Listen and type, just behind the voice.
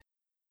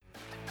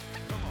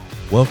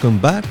Welcome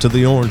back to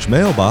the Orange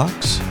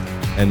Mailbox.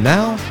 And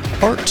now,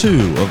 part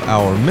 2 of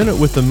our Minute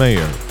with the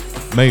Mayor,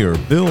 Mayor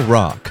Bill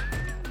Rock.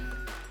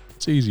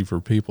 It's easy for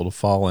people to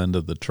fall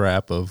into the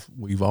trap of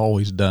we've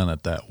always done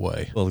it that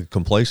way. Well,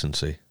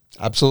 complacency.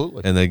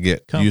 Absolutely. And they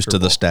get used to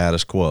the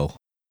status quo.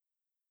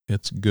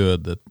 It's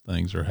good that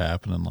things are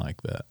happening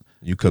like that.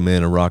 You come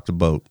in and rock the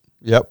boat.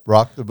 Yep,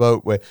 rock the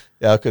boat.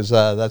 Yeah, because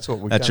that's what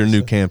we. That's your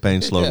new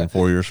campaign slogan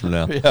 4 years from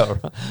now. Yeah,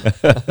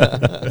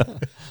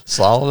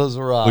 solid as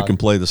a rock. We can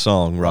play the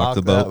song, Rock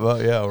the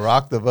Boat. Yeah,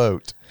 rock the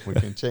boat. We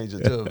can change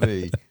it to a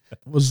V.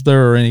 Was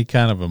there any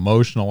kind of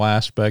emotional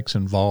aspects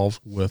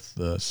involved with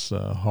this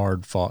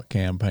hard-fought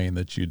campaign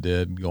that you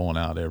did, going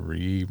out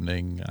every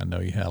evening? I know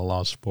you had a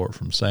lot of support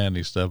from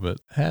Sandy stuff, but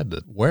it had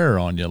to wear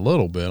on you a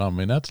little bit. I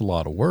mean, that's a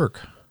lot of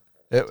work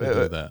to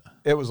do that.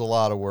 It was a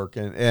lot of work,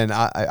 and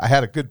I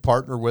had a good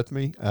partner with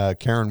me,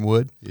 Karen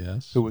Wood,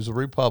 yes, who was a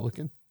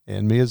Republican,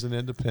 and me as an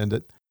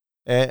independent.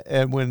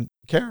 And when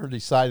Karen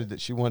decided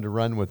that she wanted to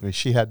run with me,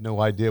 she had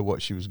no idea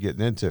what she was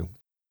getting into.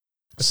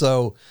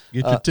 So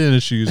get your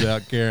tennis shoes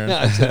out, Karen.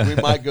 I said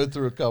we might go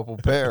through a couple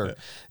pair.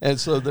 And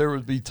so there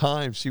would be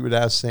times she would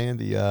ask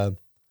Sandy,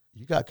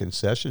 you got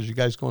concessions? You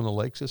guys going to the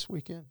lakes this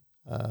weekend?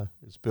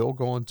 Is Bill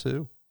going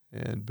too?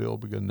 And Bill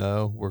would go,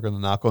 no, we're going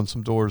to knock on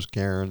some doors,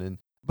 Karen.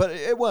 But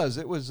it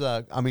was,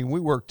 I mean, we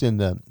worked in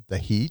the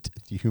heat,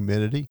 the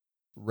humidity,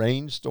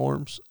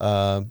 rainstorms.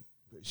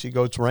 She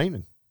goes, it's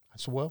raining. I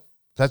said, well,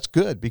 that's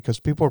good because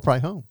people are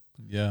probably home.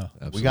 Yeah,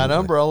 absolutely. We got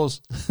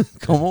umbrellas.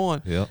 Come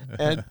on. Yep.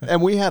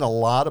 And we had a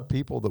lot of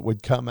people that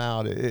would come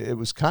out. It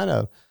was kind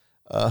of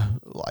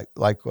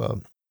like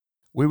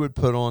we would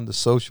put on the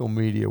social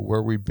media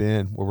where we've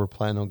been, where we're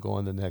planning on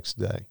going the next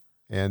day.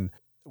 And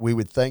we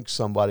would thank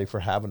somebody for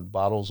having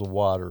bottles of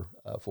water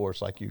for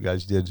us like you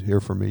guys did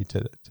here for me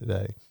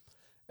today.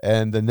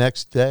 And the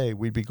next day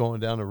we'd be going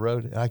down the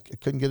road and I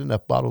couldn't get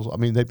enough bottles. I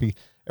mean,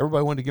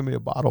 everybody wanted to give me a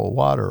bottle of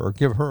water or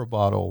give her a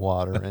bottle of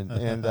water.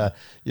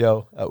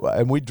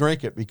 And we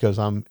drink it because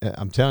I'm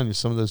telling you,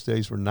 some of those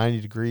days were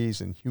 90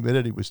 degrees and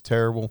humidity was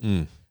terrible.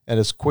 And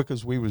as quick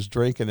as we was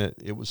drinking it,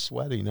 it was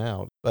sweating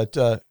out. But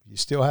you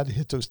still had to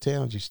hit those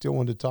towns. You still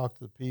wanted to talk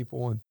to the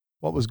people. And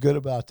what was good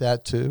about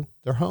that too,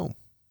 they're home.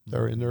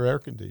 They're in their air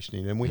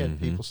conditioning. And we had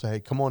people say, hey,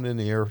 come on in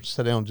the air,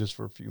 sit down just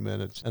for a few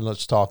minutes and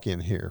let's talk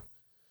in here.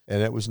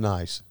 And it was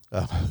nice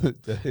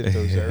to hit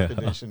those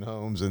air-conditioned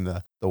homes and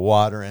the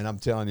water. And I'm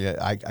telling you,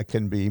 I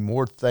can be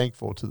more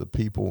thankful to the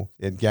people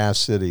in Gas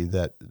City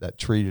that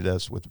treated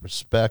us with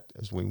respect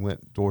as we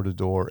went door to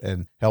door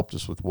and helped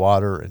us with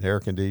water and air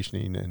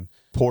conditioning and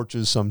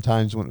porches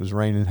sometimes when it was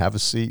raining, have a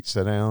seat,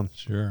 sit down.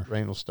 Sure.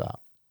 Rain will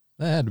stop.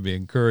 That had to be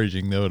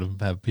encouraging, though, to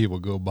have people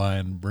go by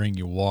and bring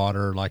you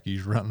water like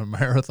he's running a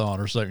marathon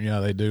or something. You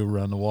know, they do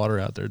run the water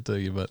out there to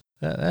you, but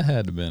that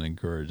had to have been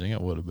encouraging. It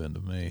would have been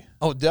to me.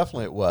 Oh,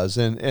 definitely it was.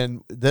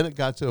 And then it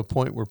got to a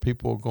point where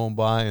people were going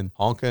by and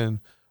honking,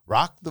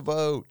 rock the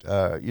vote.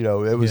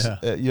 It was,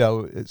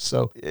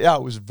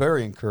 it was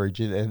very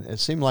encouraging. And it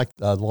seemed like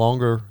the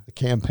longer the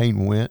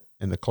campaign went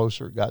and the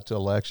closer it got to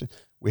election,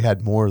 we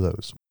had more of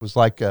those. It was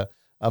like a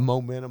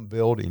momentum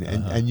building,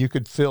 and you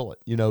could feel it.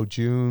 You know,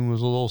 June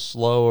was a little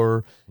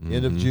slower.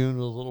 End of June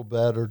was a little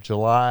better.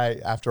 July,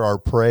 after our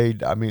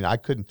parade, I mean, I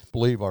couldn't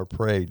believe our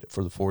parade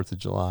for the 4th of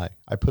July.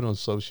 I put on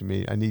social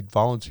media, I need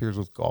volunteers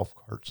with golf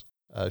carts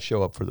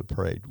show up for the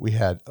parade. We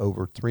had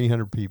over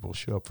 300 people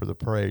show up for the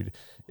parade.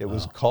 It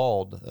was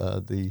called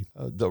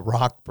the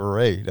Rock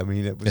Parade. I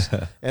mean, it was,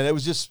 and it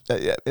was just,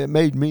 it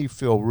made me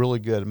feel really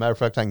good. As a matter of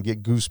fact, I can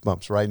get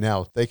goosebumps right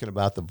now thinking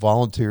about the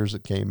volunteers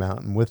that came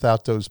out. And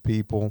without those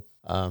people,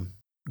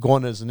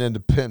 going as an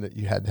independent,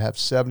 you had to have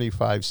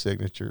 75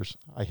 signatures.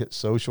 I hit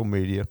social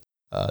media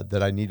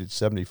that I needed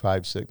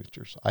 75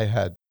 signatures. I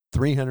had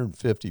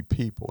 350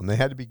 people, and they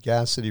had to be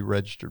Gas City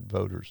registered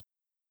voters,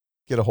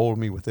 get a hold of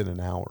me within an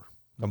hour,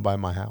 come by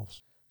my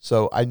house.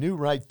 So I knew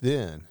right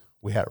then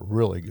we had a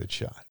really good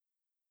shot.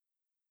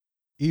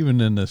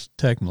 Even in this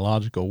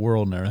technological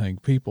world and everything,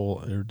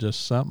 people are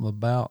just something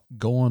about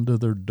going to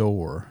their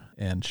door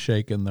and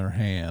shaking their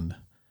hand.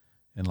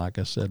 And like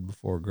I said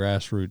before,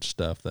 grassroots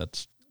stuff,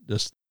 that's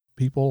just,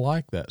 people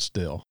like that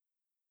still.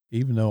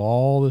 Even though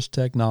all this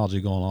technology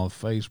going on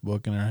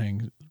Facebook and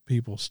everything,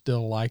 people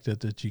still liked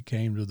it that you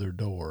came to their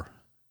door.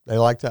 They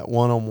like that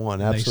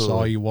one-on-one, absolutely. They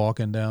saw you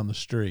walking down the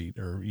street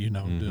or,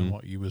 doing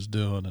what you was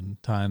doing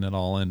and tying it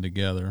all in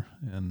together.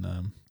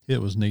 And it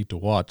was neat to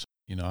watch.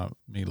 You know,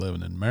 me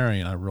living in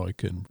Marion, I really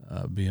couldn't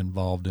be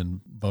involved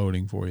in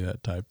voting for you,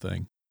 that type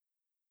thing.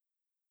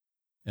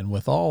 And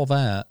with all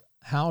that,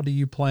 how do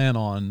you plan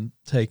on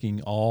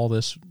taking all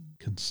this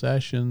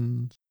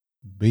concessions,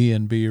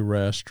 B&B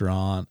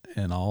restaurant,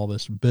 and all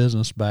this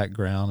business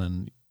background,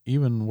 and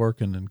even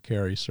working in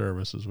Carry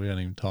Services? We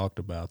hadn't even talked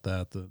about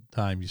that, the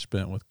time you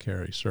spent with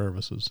Carry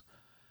Services.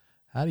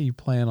 How do you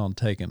plan on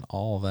taking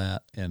all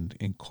that and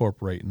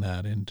incorporating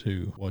that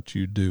into what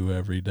you do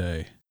every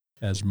day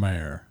as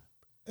mayor?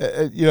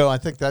 I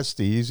think that's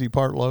the easy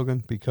part,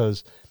 Logan,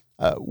 because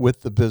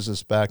with the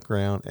business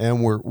background,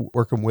 and we're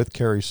working with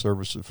Carry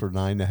Services for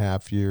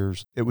 9.5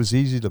 years. It was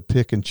easy to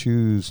pick and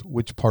choose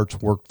which parts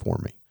worked for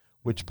me,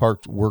 which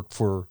parts worked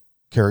for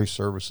Carry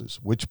Services,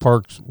 which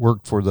parts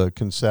worked for the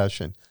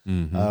concession,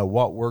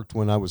 what worked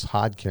when I was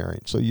hod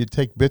carrying. So you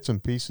take bits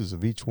and pieces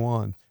of each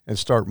one and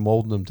start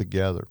molding them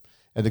together.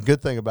 And the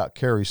good thing about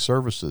Carry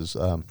Services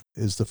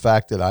is the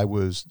fact that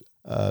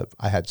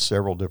I had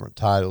several different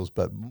titles,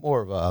 but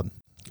more of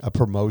a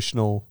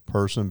promotional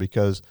person,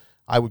 because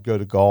I would go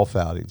to golf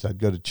outings. I'd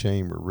go to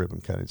chamber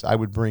ribbon cuttings. I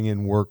would bring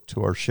in work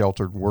to our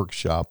sheltered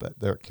workshop at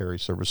their Carry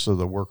Service so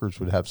the workers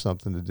would have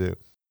something to do.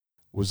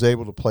 Was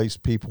able to place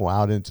people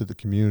out into the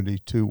community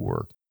to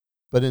work.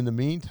 But in the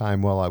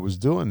meantime, while I was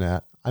doing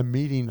that, I'm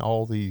meeting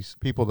all these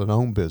people that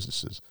own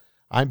businesses.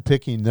 I'm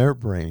picking their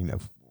brain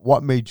of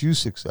what made you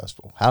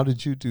successful? How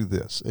did you do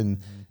this?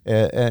 And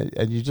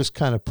you just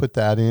kind of put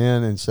that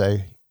in and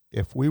say,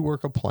 if we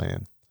work a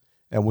plan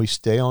and we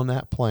stay on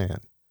that plan,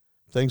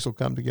 things will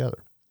come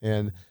together.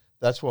 And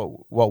that's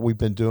what we've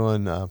been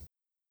doing.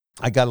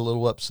 I got a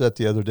little upset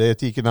the other day at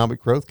the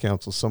Economic Growth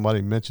Council.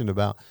 Somebody mentioned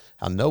about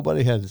how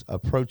nobody has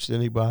approached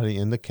anybody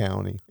in the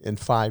county in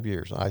 5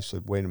 years. I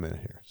said, wait a minute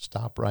here.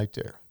 Stop right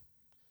there.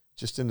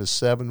 Just in the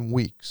 7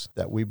 weeks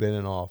that we've been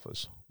in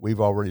office,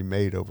 we've already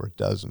made over a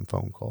dozen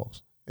phone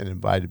calls and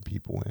invited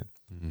people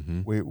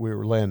in. We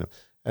were landing.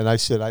 And I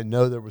said, I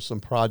know there were some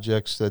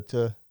projects that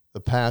the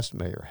past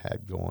mayor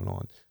had going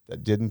on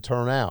that didn't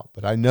turn out,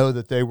 but I know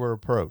that they were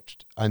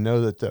approached. I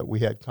know that we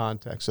had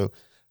contact. So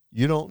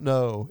you don't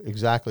know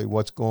exactly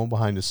what's going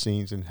behind the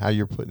scenes and how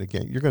you're putting the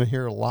game. You're going to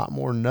hear a lot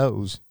more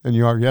no's than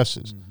you are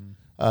yeses.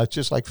 It's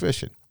just like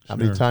fishing. How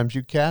many times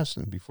you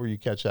casting before you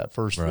catch that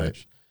first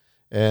fish?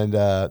 And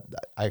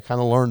I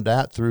kind of learned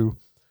that through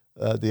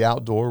the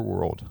outdoor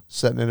world,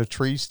 sitting in a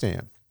tree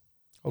stand.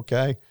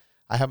 Okay,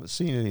 I haven't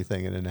seen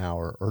anything in an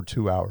hour or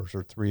 2 hours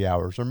or 3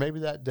 hours or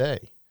maybe that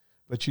day.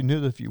 But you knew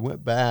that if you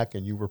went back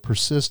and you were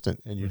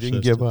persistent and you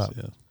didn't give up,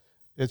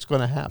 it's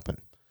going to happen.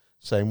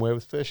 Same way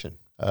with fishing.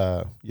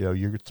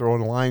 You're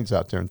throwing lines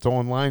out there,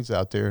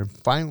 and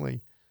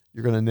finally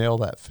you're going to nail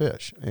that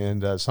fish.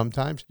 And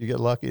sometimes you get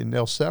lucky and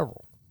nail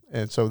several.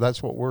 And so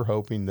that's what we're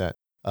hoping that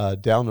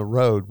down the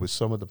road with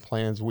some of the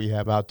plans we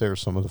have out there,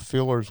 some of the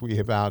fillers we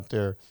have out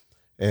there,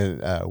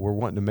 and we're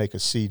wanting to make a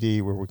CD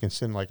where we can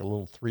send like a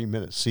little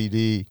 3-minute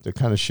CD to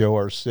kind of show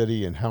our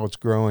city and how it's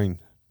growing,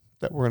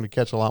 that we're going to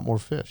catch a lot more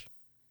fish.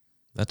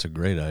 That's a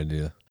great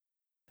idea.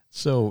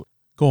 So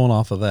going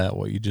off of that,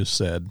 what you just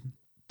said,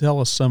 tell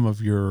us some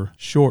of your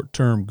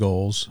short-term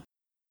goals,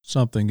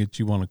 something that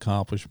you want to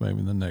accomplish maybe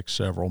in the next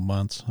several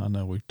months. I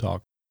know we've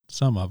talked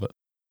some of it.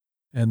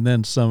 And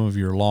then some of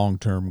your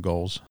long-term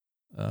goals,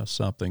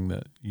 something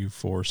that you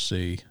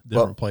foresee,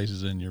 different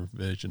places in your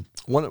vision.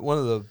 One of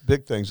the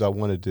big things I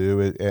want to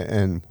do,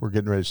 and we're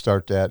getting ready to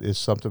start that, is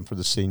something for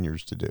the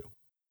seniors to do.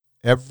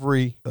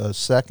 Every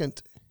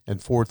second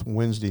and fourth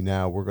Wednesday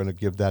now, we're going to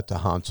give that to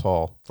Hans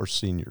Hall for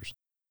seniors.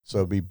 So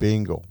it'll be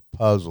bingo,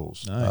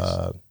 puzzles,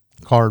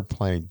 card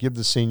playing. Give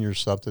the seniors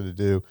something to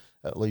do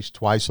at least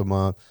twice a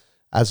month.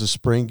 As the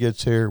spring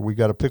gets here, we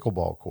got a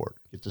pickleball court.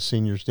 Get the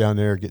seniors down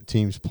there, get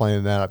teams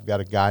playing that. I've got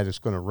a guy that's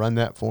going to run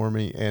that for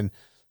me. And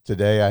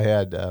today I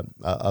had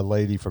a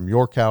lady from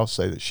York House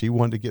say that she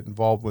wanted to get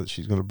involved with it.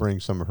 She's going to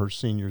bring some of her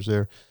seniors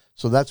there.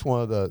 So that's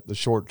one of the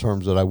short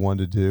terms that I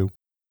wanted to do.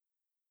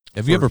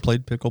 Have you ever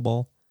played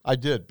pickleball? I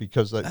did,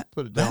 because I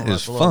put it down. That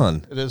is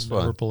fun. It is fun.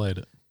 Never played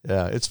it.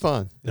 Yeah, it's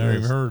fun. Never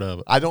even heard of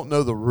it. I don't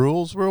know the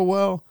rules real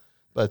well,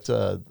 but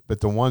the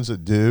ones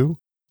that do,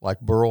 like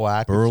Burl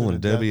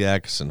and Debbie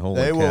Atkinson, holy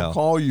cow. They will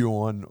call you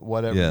on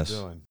whatever you're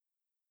doing.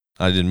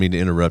 I didn't mean to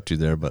interrupt you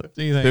there, but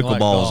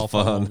pickleball is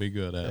fun. Be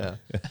good at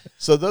it.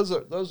 So those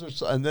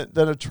are, and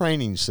then a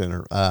training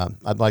center.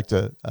 I'd like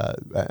to,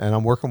 and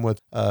I'm working with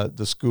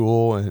the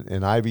school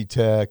and Ivy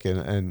Tech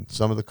and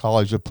some of the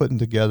colleges are putting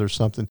together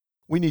something.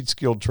 We need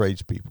skilled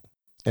tradespeople.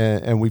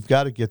 And we've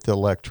got to get the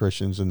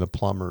electricians and the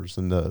plumbers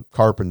and the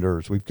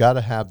carpenters. We've got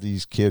to have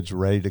these kids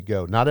ready to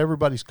go. Not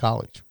everybody's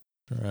college.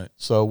 Right.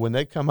 So when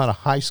they come out of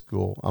high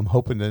school, I'm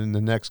hoping that in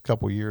the next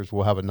couple of years,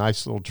 we'll have a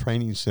nice little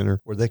training center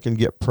where they can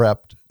get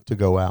prepped to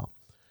go out.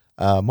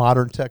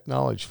 Modern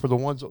technology for the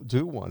ones that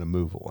do want to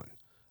move on.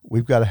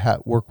 We've got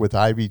to work with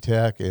Ivy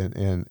Tech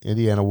and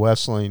Indiana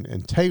Wesleyan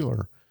and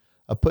Taylor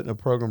putting a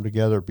program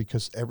together,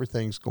 because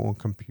everything's going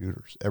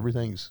computers.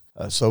 Everything's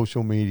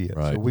social media.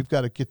 Right. So we've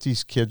got to get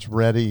these kids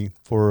ready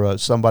for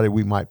somebody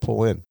we might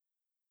pull in.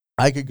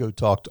 I could go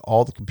talk to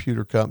all the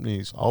computer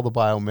companies, all the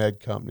biomed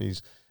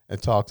companies, and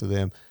talk to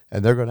them,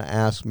 and they're going to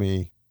ask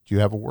me, do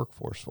you have a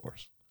workforce for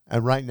us?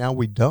 And right now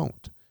we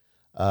don't,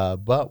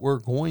 but we're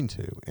going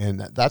to, and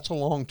that's a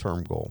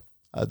long-term goal.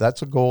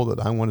 That's a goal that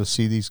I want to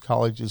see these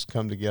colleges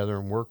come together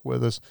and work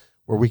with us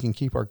where we can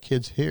keep our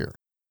kids here.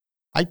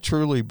 I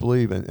truly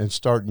believe in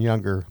starting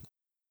younger,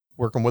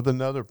 working with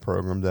another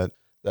program that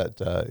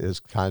is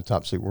kind of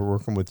top secret. We're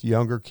working with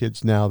younger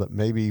kids now that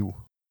maybe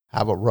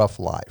have a rough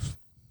life,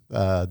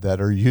 that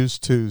are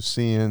used to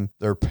seeing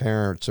their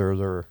parents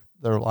or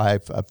their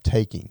life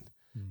uptaking.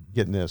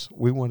 getting this.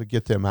 We want to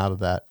get them out of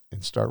that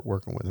and start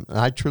working with them. And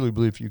I truly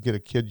believe if you get a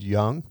kid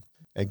young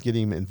and get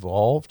him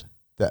involved,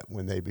 that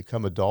when they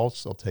become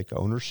adults, they'll take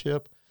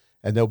ownership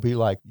and they'll be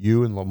like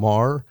you and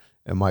Lamar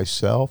and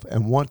myself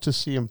and want to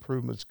see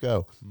improvements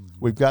go. Mm-hmm.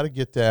 We've got to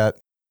get that.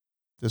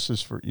 This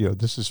is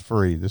this is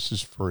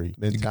free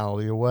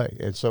mentality away.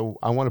 And so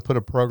I want to put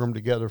a program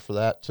together for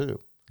that too.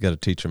 You got to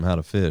teach them how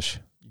to fish.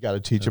 You got to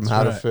teach them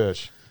how to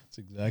fish. That's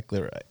exactly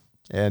right.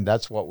 And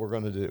that's what we're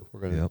going to do.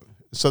 We're going to.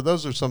 So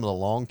those are some of the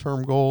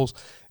long-term goals.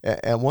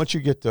 And once you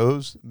get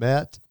those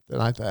met,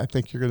 then I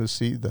think you're going to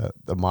see the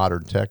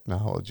modern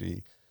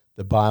technology,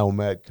 the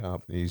biomed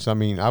companies. I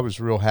mean, I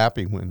was real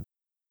happy when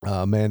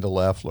Amanda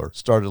Leffler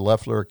started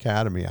Leffler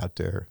Academy out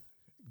there,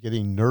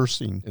 getting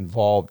nursing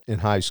involved in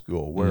high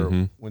school, where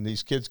when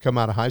these kids come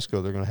out of high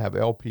school, they're going to have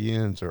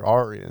LPNs or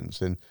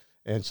RNs,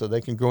 and so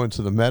they can go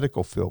into the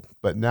medical field.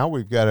 But now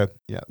we've got to,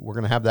 we're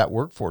going to have that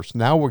workforce.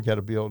 Now we've got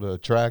to be able to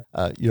attract,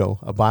 a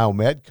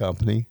biomed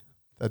company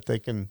that they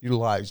can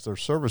utilize their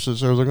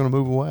services, or they're going to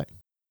move away,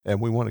 and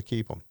we want to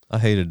keep them. I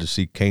hated to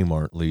see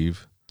Kmart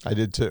leave. I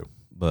did too.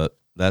 But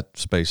that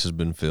space has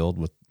been filled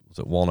with, was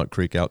it Walnut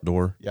Creek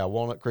Outdoor? Yeah,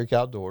 Walnut Creek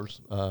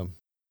Outdoors.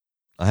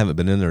 I haven't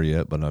been in there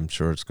yet, but I'm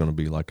sure it's going to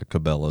be like a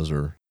Cabela's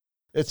or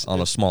it's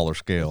on a smaller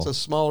scale. It's a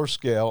smaller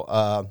scale.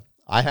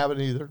 I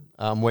haven't either.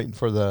 I'm waiting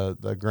for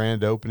the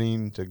grand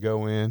opening to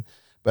go in.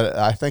 But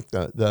I think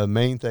the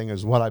main thing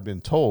is what I've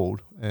been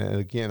told, and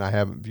again, I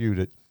haven't viewed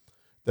it,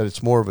 that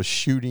it's more of a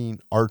shooting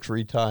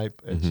archery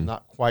type. It's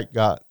not quite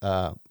got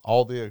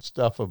all the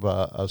stuff of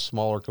a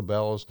smaller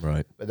Cabela's.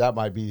 Right. But that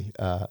might be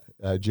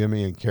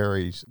Jimmy and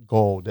Carrie's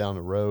goal down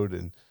the road.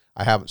 And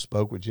I haven't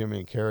spoke with Jimmy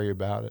and Carrie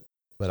about it,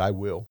 but I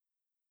will.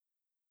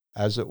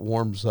 As it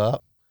warms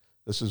up,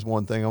 this is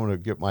one thing. I'm going to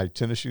get my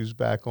tennis shoes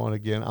back on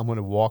again. I'm going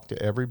to walk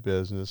to every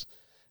business,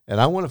 and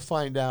I want to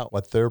find out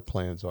what their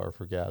plans are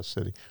for Gas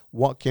City.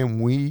 What can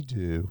we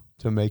do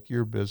to make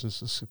your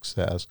business a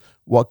success?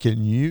 What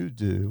can you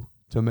do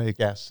to make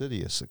Gas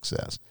City a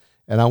success?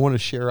 And I want to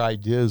share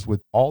ideas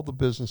with all the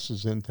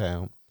businesses in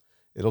town.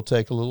 It'll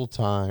take a little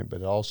time,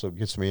 but it also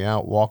gets me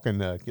out walking,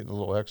 getting a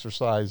little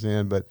exercise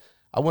in. But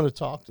I want to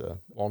talk to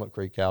Walnut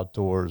Creek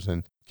Outdoors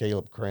and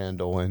Caleb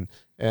Crandall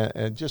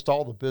and just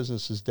all the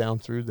businesses down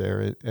through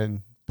there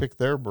and pick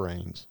their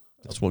brains.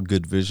 That's what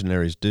good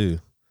visionaries do.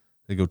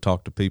 They go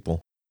talk to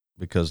people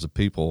because the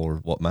people are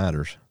what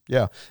matters.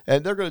 Yeah,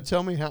 and they're going to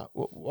tell me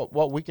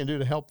what we can do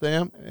to help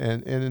them,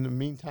 and in the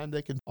meantime,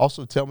 they can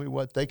also tell me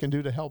what they can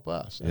do to help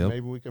us. And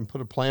maybe we can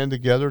put a plan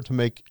together to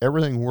make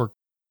everything work.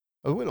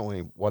 We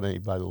don't want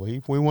anybody to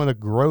leave. We want to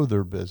grow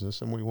their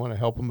business, and we want to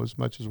help them as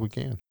much as we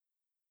can.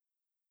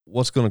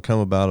 What's going to come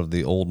about of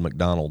the old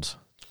McDonald's?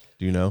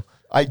 Do you know?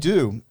 I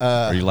do.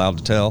 Are you allowed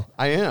to tell?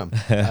 I am.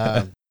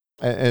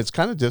 And it's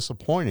kind of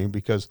disappointing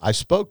because I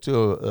spoke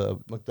to a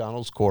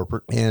McDonald's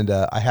corporate, and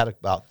I had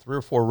about 3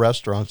 or 4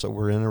 restaurants that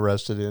were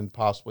interested in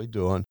possibly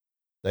doing.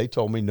 They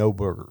told me no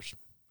burgers.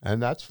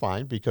 And that's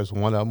fine because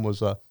one of them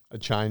was a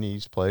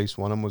Chinese place,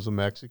 one of them was a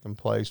Mexican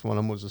place, one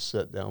of them was a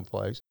sit-down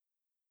place.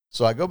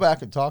 So I go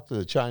back and talk to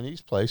the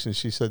Chinese place, and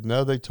she said,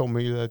 no, they told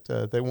me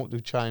that they won't do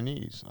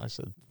Chinese. I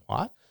said,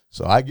 what?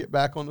 So I get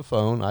back on the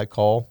phone. I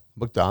call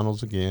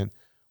McDonald's again.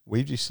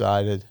 We've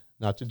decided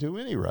not to do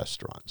any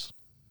restaurants.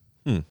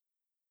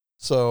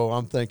 So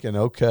I'm thinking,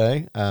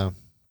 okay,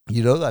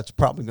 that's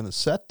probably going to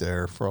sit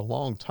there for a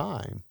long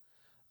time.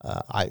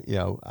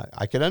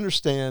 I can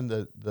understand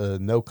the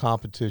no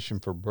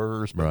competition for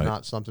burgers, but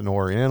not something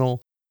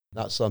oriental,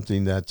 not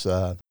something that's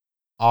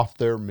off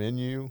their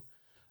menu.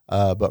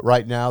 But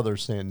right now they're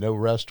saying no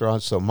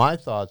restaurants. So my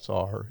thoughts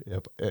are,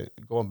 if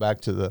going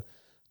back to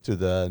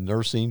the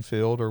nursing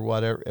field or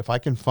whatever, if I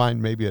can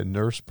find maybe a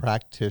nurse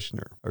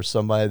practitioner or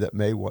somebody that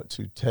may want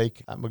to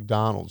take a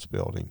McDonald's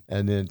building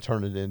and then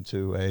turn it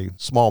into a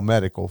small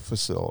medical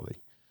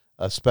facility,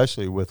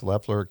 especially with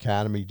Leffler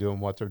Academy doing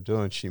what they're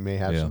doing, she may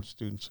have some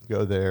students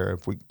go there.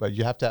 But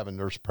you have to have a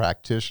nurse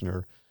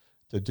practitioner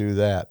to do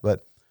that.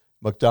 But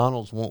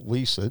McDonald's won't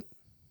lease it;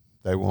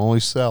 they will only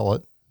sell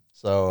it.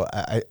 So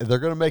they're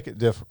going to make it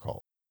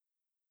difficult.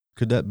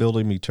 Could that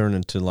building be turned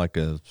into like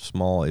a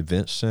small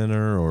event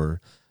center or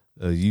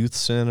a youth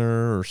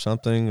center or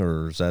something,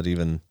 or is that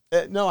even?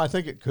 No, I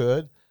think it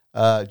could.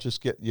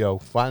 Just get,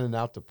 finding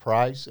out the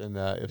price, and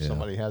if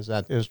somebody has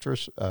that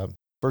interest.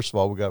 First of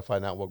all, we got to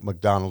find out what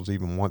McDonald's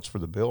even wants for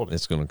the building.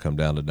 It's going to come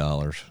down to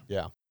dollars.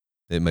 Yeah.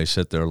 It may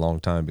sit there a long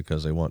time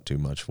because they want too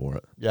much for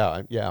it.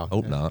 Yeah.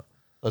 Hope not.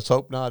 Let's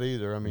hope not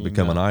either. I mean,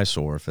 become an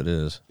eyesore if it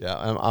is. Yeah,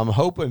 I'm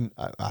hoping.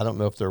 I don't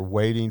know if they're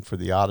waiting for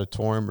the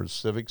auditorium or the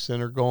civic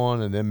center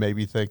going, and then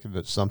maybe thinking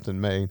that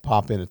something may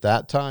pop in at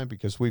that time,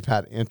 because we've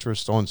had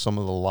interest on some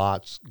of the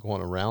lots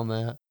going around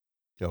that.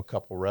 A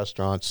couple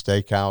restaurants,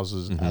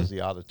 steakhouses. As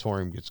the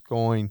auditorium gets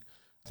going,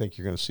 I think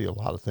you're going to see a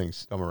lot of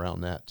things come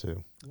around that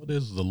too. What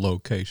is the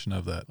location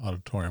of that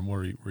auditorium?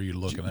 Where are you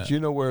looking at? Do you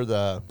know where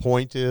the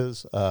point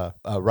is?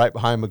 Right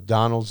behind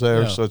McDonald's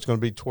there. Yeah. So it's going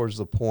to be towards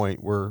the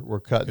point. We're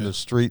cutting the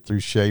street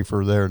through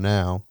Schaefer there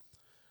now.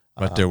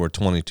 Right there where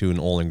 22 and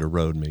Olinger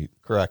Road meet.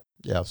 Correct.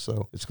 Yeah,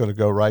 so it's going to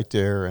go right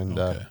there, and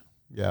Okay.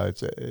 yeah,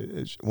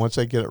 it's once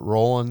they get it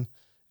rolling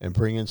and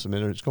bring in some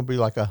it's going to be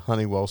like a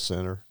Honeywell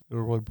Center.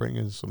 It'll really bring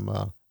in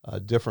some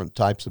different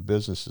types of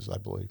businesses, I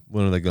believe.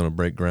 When are they going to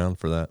break ground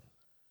for that?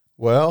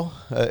 Well,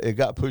 it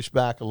got pushed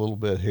back a little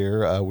bit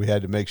here. We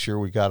had to make sure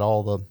we got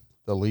all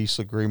the lease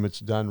agreements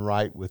done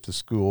right with the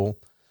school.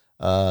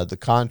 The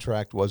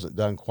contract wasn't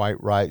done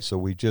quite right, so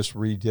we just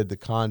redid the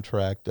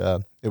contract.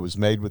 It was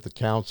made with the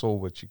council,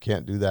 which you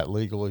can't do that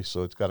legally,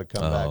 so it's got to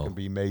come back and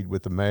be made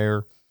with the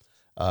mayor,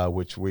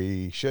 which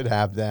we should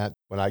have that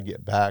when I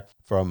get back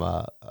from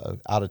out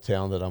of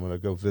town, that I'm going to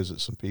go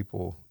visit some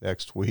people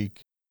next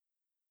week,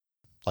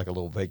 like a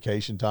little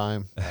vacation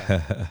time.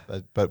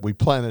 But we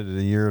planned it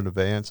a year in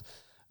advance.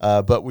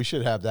 But we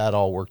should have that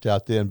all worked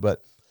out then.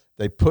 But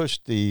they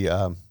pushed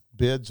the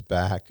bids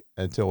back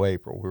until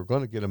April. We were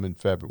going to get them in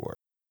February.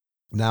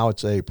 Now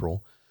it's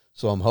April.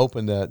 So I'm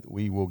hoping that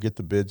we will get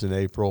the bids in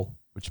April,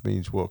 which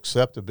means we'll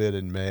accept a bid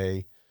in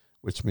May,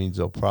 which means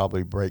they'll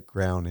probably break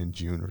ground in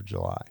June or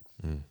July.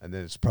 And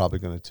then it's probably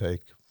going to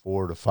take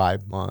 4 to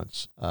 5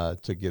 months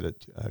to get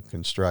it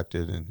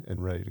constructed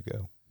and ready to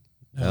go.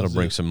 That'll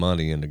bring some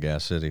money into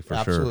Gas City for sure.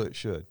 Absolutely, it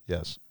should.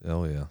 Yes.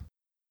 Oh, yeah.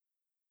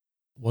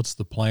 What's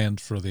the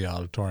plans for the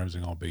auditorium? Is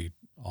it going to be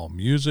all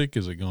music?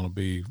 Is it going to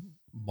be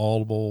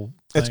multiple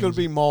things? It's going to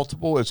be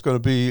multiple. It's going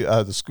to be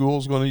the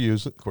school's going to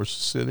use it. Of course,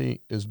 the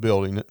city is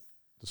building it.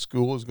 The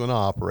school is going to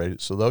operate it,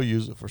 so they'll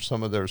use it for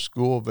some of their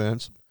school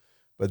events.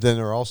 But then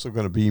there are also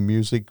going to be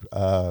music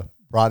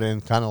brought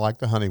in, kind of like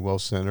the Honeywell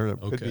Center.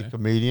 There could be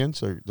comedians.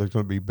 There's going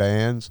to be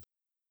bands.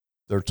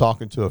 They're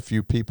talking to a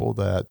few people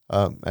that,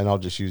 and I'll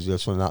just use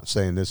this one, not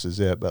saying this is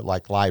it, but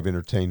like live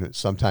entertainment,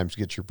 sometimes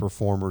get your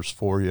performers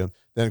for you.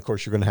 Then, of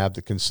course, you're going to have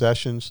the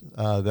concessions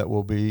that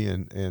will be,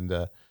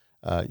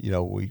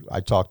 I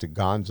talked to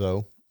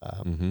Gonzo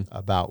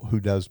about who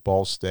does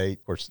Ball State.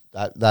 Of course,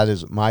 that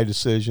isn't my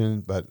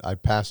decision, but I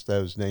passed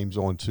those names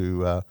on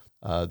to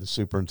the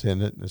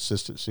superintendent and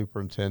assistant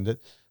superintendent.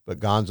 But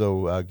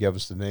Gonzo gave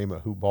us the name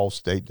of who Ball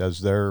State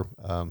does their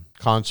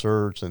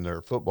concerts and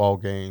their football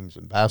games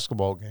and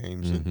basketball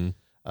games. And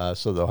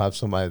so they'll have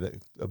somebody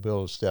that will be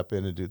able to step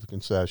in and do the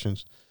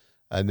concessions.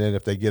 And then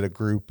if they get a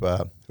group,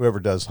 whoever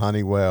does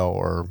Honeywell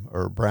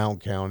or Brown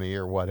County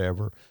or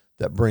whatever,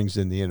 that brings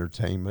in the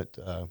entertainment.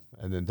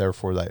 And then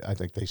therefore, I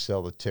think they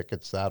sell the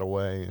tickets that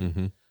way.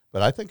 And,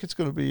 but I think it's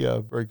going to be a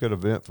very good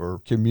event for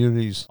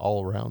communities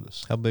all around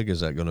us. How big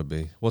is that going to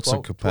be? What's the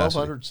capacity?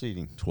 1,200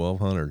 seating.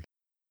 1,200.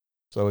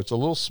 So it's a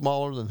little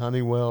smaller than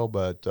Honeywell,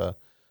 but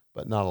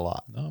not a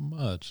lot. Not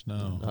much,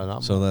 no.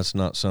 Not So much. that's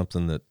not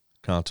something that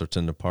Concerts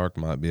in the Park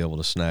might be able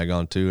to snag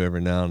onto every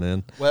now and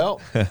then.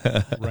 Well,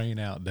 rain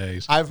out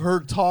days. I've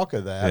heard talk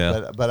of that,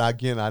 Yeah. but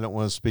again, I don't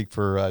want to speak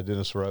for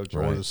Dennis Roach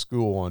or Right. the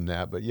school on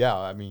that. But yeah,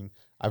 I mean,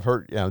 I've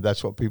heard,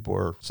 that's what people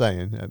are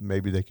saying.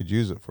 Maybe they could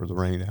use it for the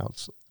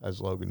rainouts,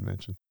 as Logan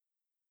mentioned.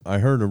 I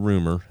heard a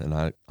rumor, and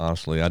I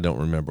don't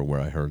remember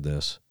where I heard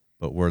this,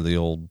 but where the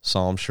old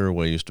Psalm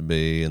Sherway used to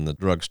be and the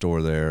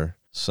drugstore there,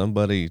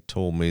 somebody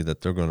told me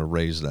that they're going to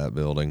raise that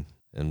building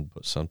and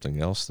put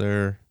something else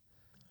there.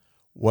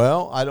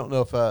 Well, I don't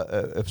know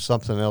if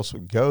something else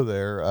would go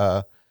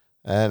there,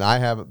 and I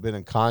haven't been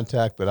in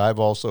contact, but I've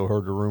also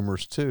heard the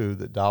rumors too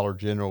that Dollar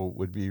General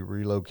would be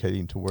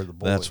relocating to where the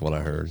bowling That's what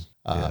I heard. is.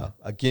 Yeah.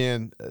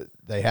 Again,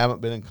 they haven't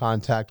been in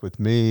contact with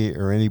me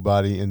or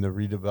anybody in the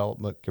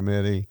redevelopment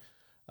committee.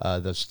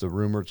 That's the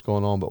rumor that's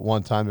going on. But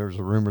one time there was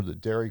a rumor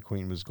that Dairy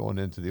Queen was going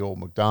into the old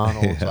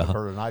McDonald's. Yeah. I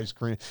heard an ice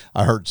cream.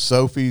 I heard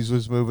Sophie's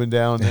was moving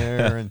down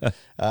there, and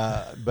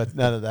but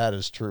none of that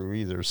is true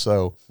either.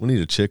 So We need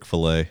a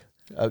Chick-fil-A.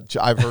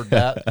 I've heard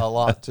that a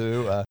lot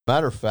too.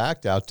 Matter of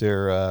fact, out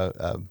there,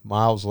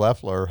 Miles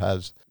Leffler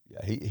has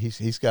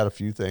he's got a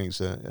few things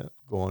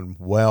going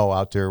well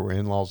out there. Where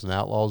In-Laws and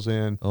Outlaws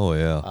in. Oh,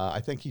 yeah. I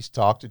think he's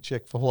talked to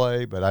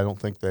Chick-fil-A, but I don't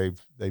think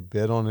they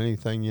bid on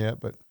anything yet.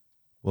 But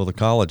Well, the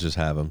colleges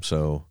have them,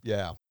 so.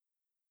 yeah,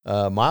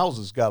 Miles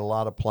has got a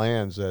lot of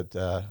plans that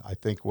I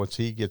think once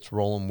he gets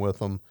rolling with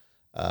them.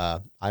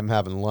 I'm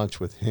having lunch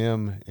with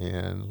him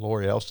and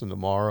Lori Elston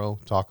tomorrow,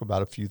 talk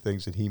about a few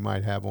things that he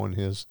might have on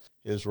his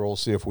role,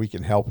 see if we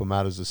can help him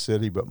out as a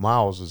city. But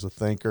Miles is a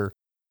thinker.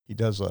 He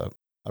does a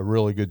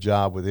really good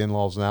job with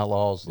In-Laws and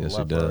Outlaws, the Yes, he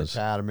Leffler does.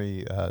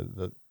 Academy.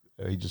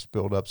 He just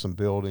built up some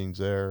buildings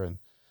there.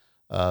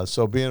 And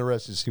so be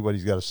interested to see what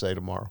he's got to say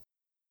tomorrow.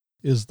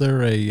 Is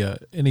there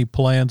any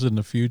plans in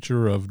the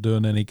future of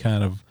doing any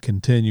kind of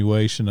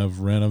continuation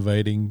of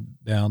renovating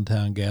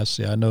downtown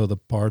Gassy? I know the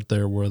part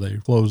there where they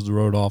closed the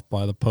road off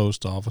by the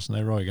post office, and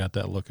they really got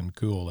that looking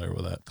cool there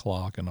with that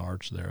clock and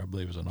arch there. I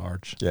believe it's an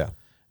arch. Yeah.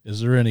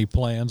 Is there any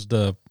plans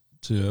to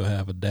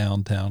have a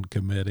downtown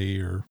committee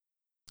or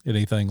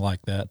anything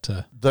like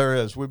that? There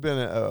is. We've been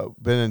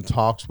in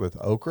talks with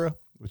Okra,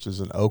 which is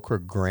an Okra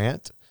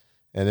grant,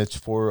 and it's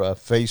for a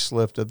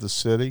facelift of the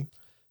city.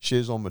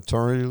 She's on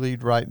maternity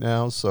leave right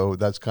now, so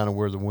that's kind of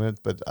where the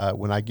went. But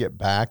when I get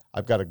back,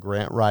 I've got a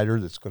grant writer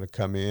that's going to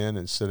come in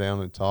and sit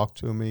down and talk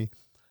to me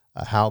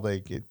how they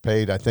get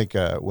paid. I think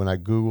when I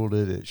Googled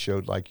it, it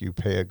showed like you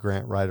pay a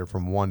grant writer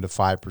from 1% to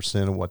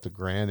 5% of what the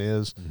grant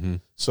is. Mm-hmm.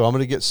 So I'm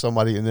going to get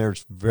somebody in there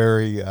that's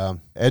very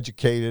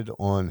educated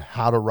on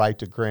how to write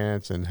the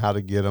grants and how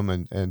to get them,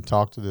 and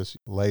talk to this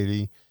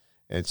lady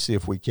and see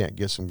if we can't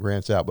get some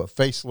grants out. But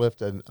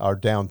facelift in our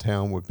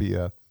downtown would be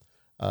a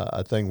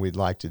thing we'd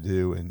like to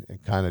do, and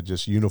kind of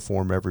just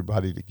uniform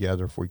everybody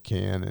together if we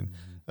can.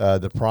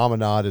 And the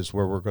promenade is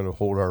where we're going to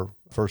hold our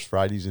first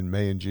Fridays in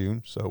May and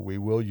June. So we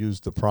will use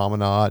the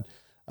promenade,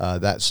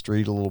 that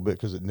street a little bit,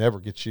 because it never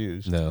gets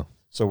used. No.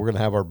 So we're going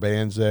to have our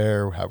bands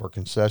there, have our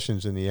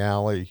concessions in the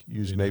alley,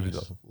 use maybe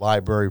the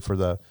library for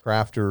the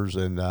crafters.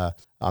 And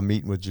I'm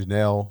meeting with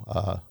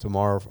Janelle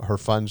tomorrow, her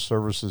fund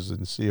services,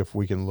 and see if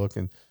we can look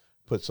and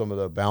put some of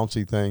the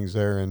bouncy things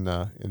there in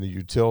the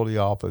utility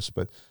office.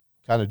 But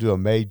kind of do a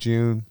May,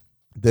 June.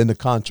 Then the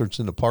concerts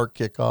in the park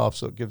kick off,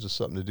 so it gives us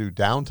something to do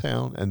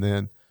downtown, and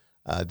then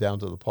down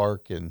to the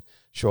park and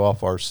show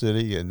off our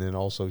city, and then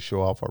also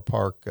show off our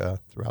park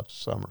throughout the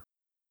summer.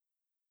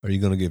 Are you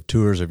going to give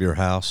tours of your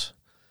house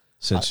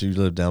since you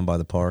live down by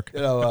the park?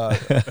 You know,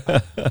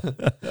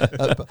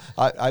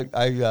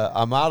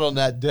 I'm out on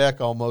that deck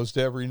almost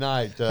every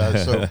night,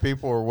 so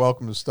people are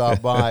welcome to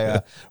stop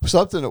by.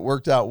 Something that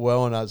worked out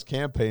well when I was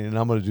campaigning, and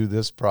I'm going to do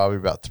this probably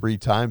about 3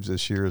 times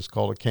this year, is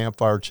called a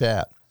campfire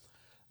chat.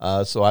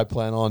 So I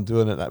plan on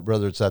doing it,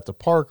 whether it's at the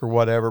park or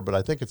whatever, but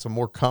I think it's a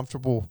more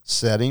comfortable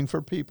setting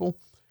for people.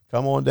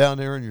 Come on down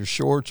there in your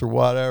shorts or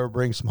whatever,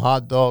 bring some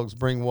hot dogs,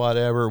 bring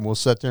whatever, and we'll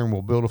sit there and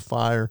we'll build a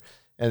fire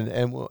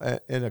and we'll,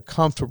 in a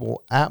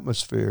comfortable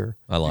atmosphere.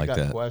 I like you got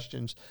that.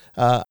 questions,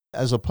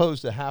 as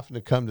opposed to having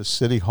to come to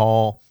City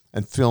Hall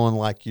and feeling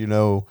like,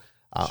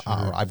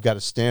 I've got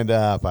to stand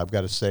up, I've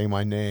got to say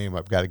my name,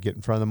 I've got to get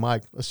in front of the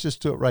mic. Let's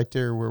just do it right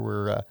there where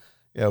we're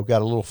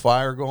got a little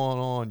fire going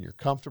on, you're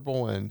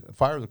comfortable, and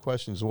fire the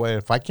questions away.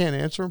 If I can't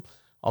answer them,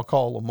 I'll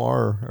call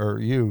Lamar or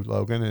you,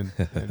 Logan,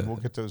 and we'll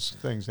get those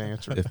things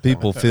answered. If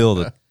people feel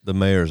that the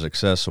mayor's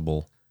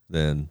accessible,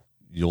 then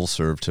you'll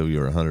serve till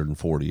you're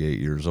 148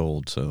 years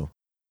old. So,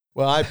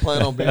 well, I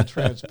plan on being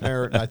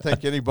transparent, and I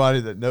think anybody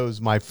that knows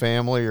my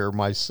family or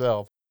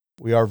myself,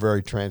 we are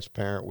very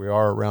transparent. We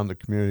are around the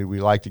community.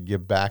 We like to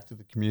give back to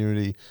the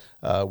community.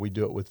 We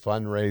do it with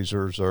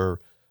fundraisers,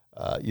 or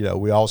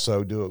we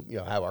also do,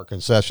 have our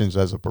concessions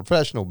as a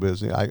professional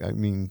business. I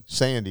mean,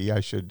 Sandy,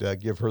 I should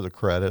give her the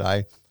credit.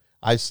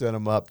 I set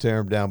them up, tear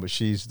them down, but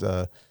she's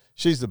the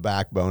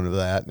backbone of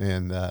that,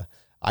 and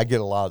I get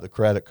a lot of the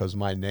credit because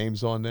my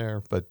name's on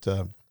there. But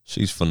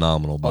she's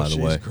phenomenal, by the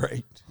way. She's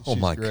great. Oh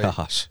She's my great.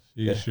 gosh,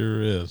 She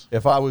sure is.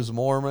 If I was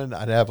Mormon,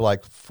 I'd have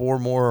like 4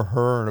 more of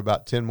her and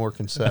about 10 more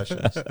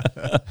concessions.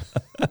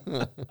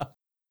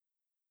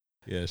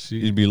 Yeah,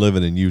 you'd be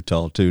living in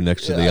Utah too,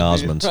 next to the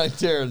Osmonds. Right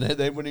there, and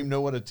they wouldn't even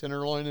know what a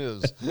tenderloin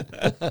is.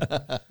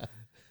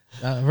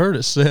 I've heard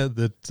it said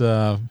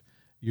that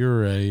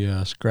you're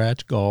a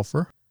scratch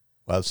golfer.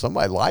 Well,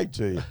 somebody lied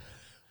to you.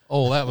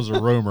 Oh, that was a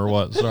rumor.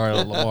 What? Sorry,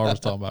 Lamar was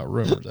talking about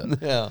rumors.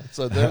 Yeah,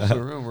 so there's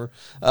a rumor.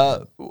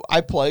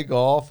 I play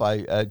golf.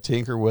 I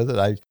tinker with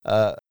it.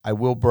 I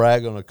will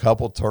brag on a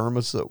couple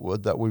tournaments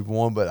that we've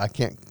won, but I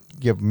can't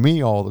give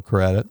me all the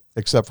credit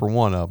except for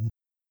one of them.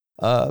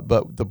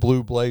 But the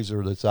Blue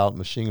Blazer that's out in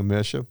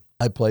Machingamisha,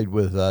 I played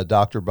with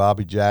Dr.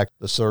 Bobby Jack,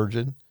 the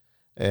surgeon,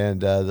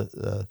 and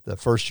the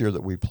first year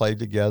that we played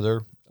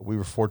together, we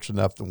were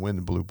fortunate enough to win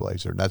the Blue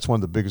Blazer. And that's one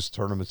of the biggest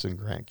tournaments in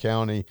Grant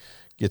County.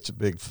 Gets a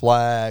big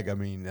flag. I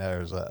mean,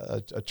 there's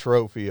a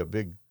trophy, a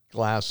big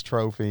glass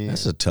trophy.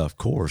 That's a tough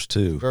course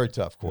too. Very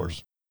tough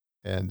course.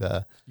 And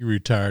you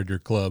retired your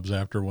clubs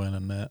after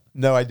winning that?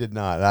 No, I did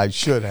not. I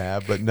should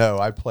have, but no,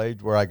 I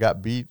played where I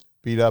got beat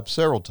up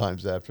several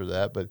times after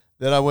that. But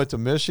then I went to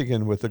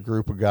Michigan with a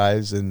group of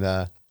guys, and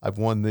I've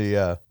won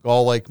the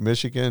Gull Lake,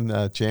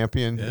 Michigan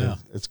champion. Yeah.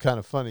 It's kind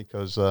of funny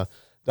because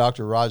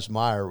Dr. Raj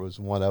Meyer was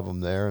one of them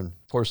there. And,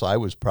 of course, I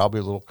was probably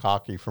a little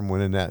cocky from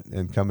winning that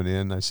and coming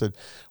in. I said,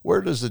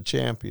 where does the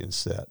champion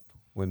sit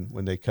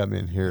when they come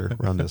in here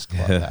around this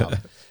clubhouse?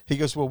 He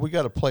goes, well, we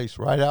got a place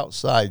right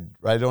outside,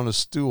 right on a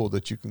stool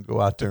that you can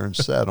go out there and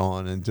sit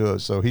on and do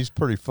it. So he's a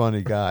pretty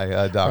funny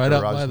guy, Dr. Right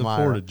out Raj by the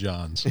Meyer. Porta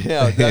Johns.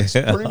 Yeah, that's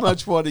pretty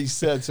much what he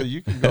said. So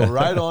you can go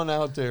right on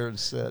out there and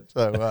sit.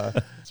 So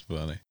It's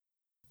funny.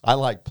 I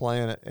like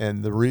playing it,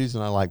 and the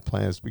reason I like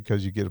playing is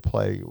because you get to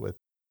play with.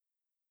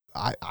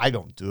 I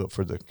don't do it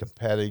for the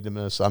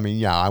competitiveness. I mean,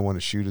 yeah, I want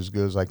to shoot as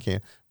good as I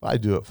can, but I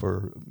do it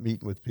for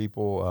meeting with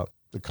people,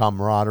 the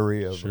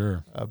camaraderie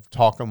of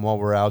talking while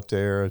we're out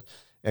there.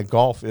 And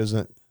golf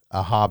isn't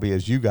a hobby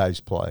as you guys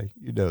play.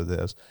 You know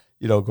this.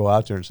 You don't go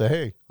out there and say,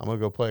 hey, I'm going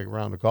to go play a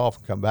round of golf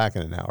and come back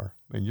in an hour.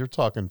 I mean, you're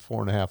talking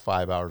 4.5,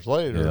 5 hours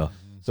later. Yeah.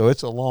 So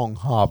it's a long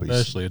hobby.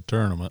 Especially a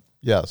tournament.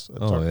 Yes.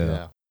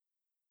 Yeah.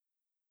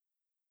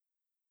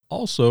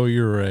 Also,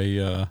 you're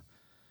a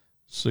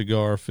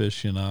cigar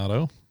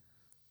aficionado.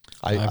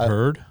 I've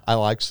heard. I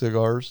like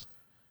cigars.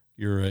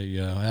 You're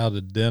how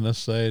did Dennis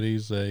say it?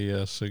 He's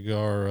a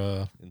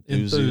cigar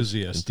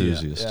enthusiast.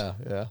 Enthusiast.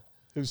 Yeah.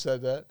 Who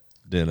said that?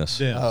 Dennis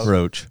Dennis.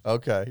 Roach.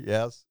 Okay,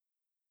 yes.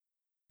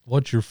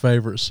 What's your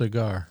favorite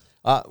cigar?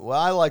 Well,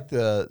 I like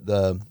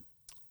the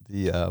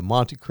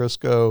Monte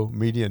Cristo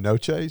Media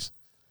Noches.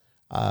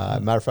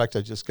 Matter of fact,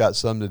 I just got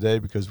some today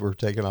because we're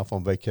taking off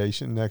on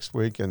vacation next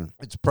week, and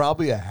it's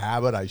probably a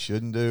habit I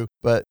shouldn't do,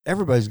 but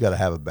everybody's got to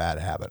have a bad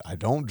habit. I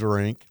don't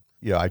drink.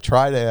 I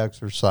try to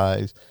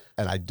exercise,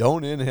 and I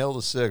don't inhale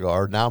the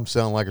cigar. Now I'm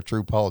sounding like a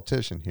true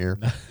politician here,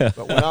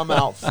 but when I'm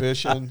out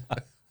fishing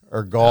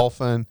or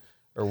golfing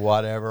or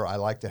whatever, I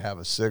like to have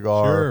a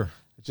cigar.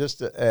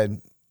 Sure.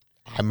 And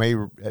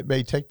it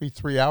may take me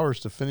 3 hours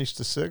to finish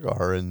the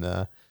cigar, and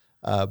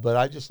but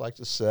I just like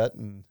to sit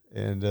and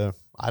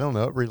I don't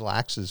know, it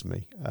relaxes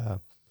me.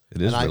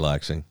 It is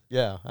relaxing.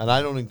 Yeah, and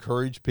I don't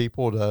encourage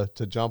people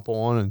to jump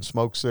on and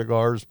smoke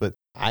cigars, but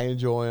I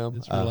enjoy them.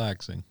 It's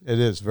relaxing. It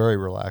is very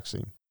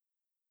relaxing.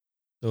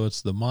 So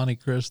it's the Monte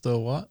Cristo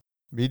what?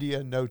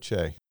 Media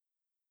Noche.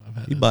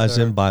 He buys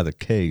them by the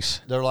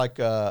case. They're like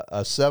a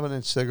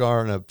 7-inch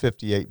cigar and a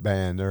 58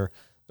 band. They're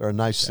a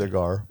nice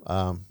cigar.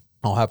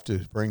 I'll have to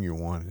bring you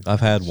one.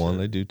 I've had one.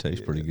 They do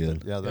taste pretty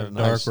good. Yeah, they're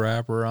nice. Dark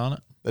wrapper on it.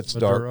 It's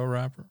Maduro dark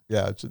wrapper.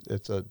 Yeah,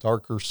 it's a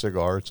darker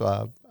cigar. It's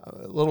a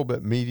little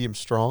bit medium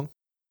strong.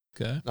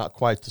 Okay. Not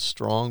quite the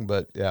strong,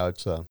 but yeah,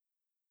 it's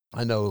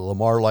I know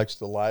Lamar likes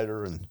the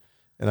lighter, and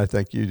I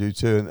think you do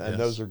too. And Yes.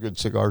 those are good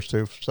cigars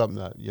too. For something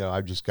that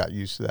I just got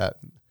used to that.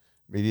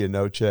 Media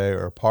Noche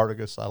or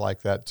Partagas, I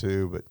like that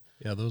too. But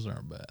yeah, those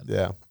aren't bad.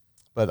 yeah,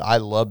 but I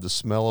love the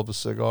smell of a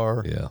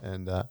cigar. Yeah,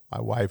 and my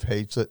wife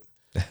hates it.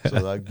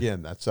 So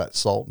again, that's that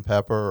salt and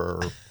pepper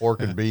or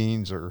pork and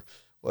beans or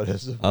what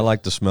is it? I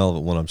like the smell of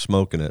it when I'm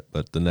smoking it,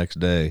 but the next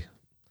day,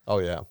 oh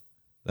yeah,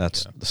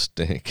 that's the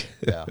stink.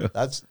 Yeah,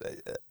 that's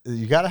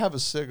you got to have a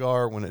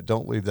cigar when it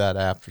don't leave that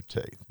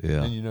aftertaste.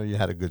 Yeah, and you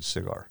had a good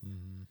cigar.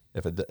 Mm-hmm.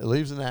 If it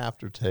leaves an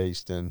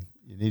aftertaste, then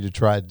you need to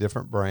try a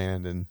different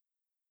brand.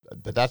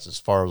 But that's as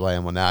far as I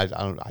am on that.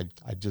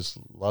 I just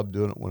love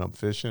doing it when I'm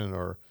fishing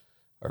or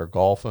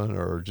golfing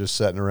or just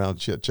sitting around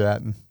chit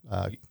chatting.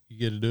 You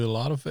get to do a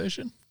lot of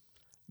fishing?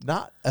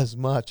 Not as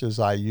much as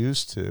I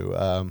used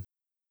to.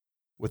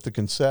 With the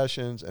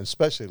concessions, and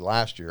especially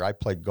last year, I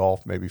played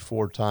golf maybe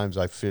 4 times.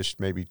 I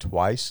fished maybe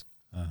twice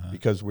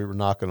because we were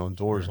knocking on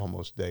doors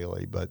almost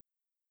daily. But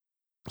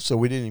so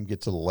we didn't even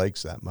get to the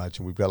lakes that much.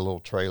 And we've got a little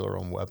trailer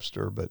on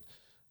Webster. But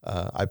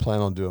I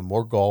plan on doing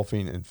more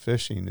golfing and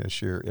fishing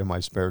this year in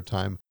my spare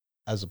time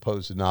as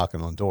opposed to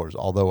knocking on doors,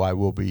 although I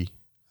will be.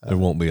 There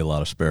won't be a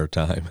lot of spare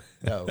time.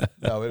 No.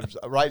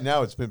 Right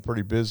now it's been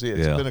pretty busy.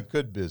 It's been a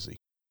good busy.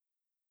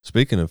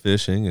 Speaking of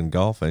fishing and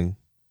golfing,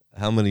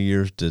 how many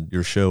years did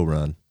your show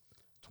run?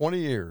 20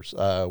 years.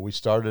 We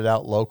started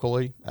out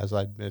locally, as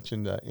I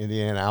mentioned,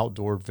 Indiana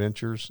Outdoor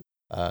Ventures,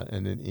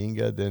 and then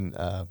Inga. Then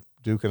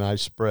Duke and I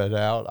spread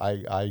out.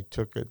 I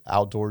took it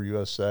Outdoor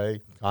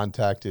USA,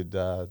 contacted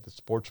the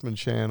Sportsman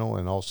Channel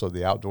and also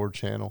the Outdoor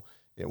Channel.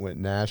 It went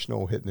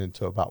national, hitting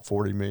into about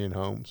 40 million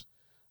homes.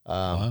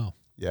 Wow.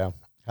 Yeah,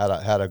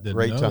 had a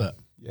great time.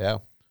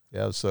 That.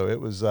 Yeah. So it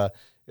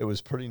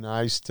was pretty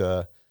nice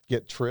to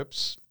get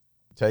trips.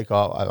 Take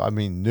off. I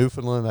mean,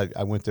 Newfoundland,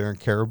 I went there and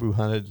caribou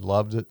hunted,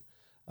 loved it.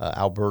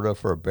 Alberta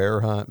for a bear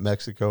hunt,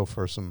 Mexico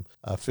for some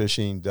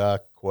fishing,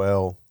 duck,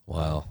 quail.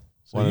 Wow.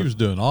 So you was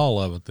doing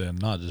all of it then,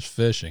 not just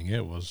fishing.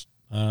 It was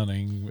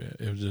hunting.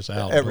 It was just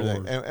outdoors.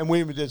 Everything. And we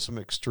even did some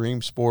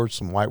extreme sports,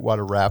 some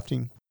whitewater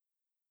rafting.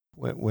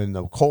 When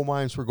the coal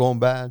mines were going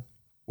bad,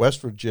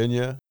 West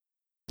Virginia,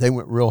 they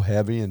went real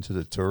heavy into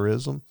the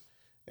tourism.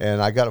 And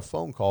I got a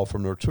phone call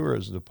from their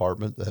tourism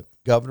department that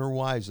Governor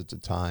Wise at the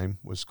time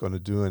was going to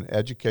do an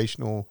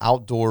educational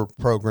outdoor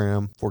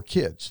program for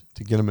kids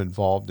to get them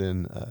involved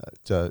in,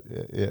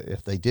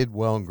 if they did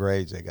well in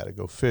grades, they got to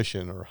go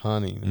fishing or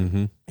hunting.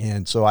 Mm-hmm.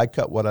 And so I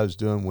cut what I was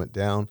doing, went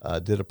down,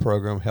 did a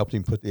program, helped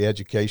him put the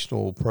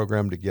educational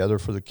program together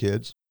for the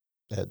kids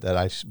that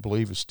I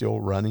believe is still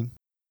running.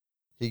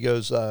 He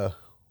goes,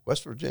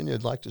 West Virginia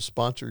would like to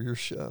sponsor your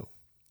show.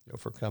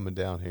 For coming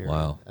down here.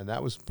 Wow. And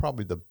that was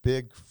probably the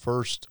big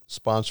first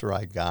sponsor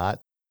I got.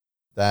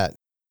 That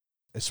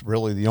it's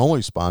really the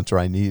only sponsor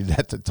I needed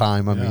at the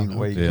time. I mean,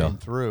 way came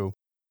through.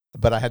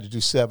 But I had to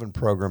do 7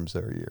 programs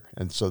there a year.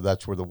 And so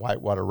that's where the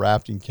whitewater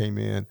rafting came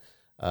in,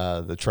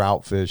 the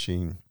trout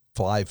fishing,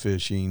 fly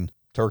fishing,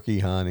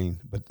 turkey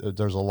hunting. But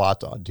there's a lot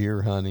to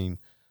deer hunting.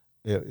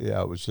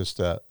 It was just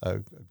a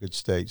good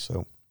state.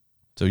 So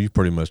you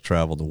pretty much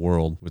traveled the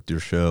world with your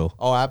show.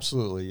 Oh,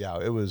 absolutely. Yeah.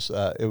 It was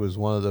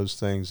one of those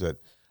things that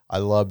I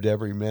loved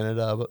every minute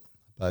of it.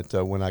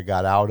 But when I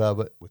got out of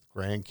it with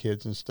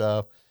grandkids and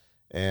stuff,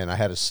 and I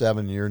had a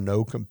 7-year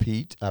no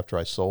compete after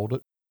I sold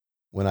it,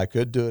 when I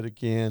could do it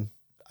again,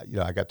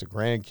 I got the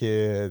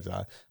grandkids,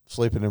 I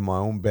sleeping in my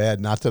own bed.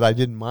 Not that I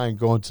didn't mind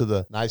going to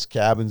the nice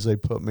cabins they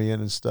put me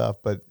in and stuff,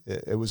 but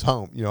it was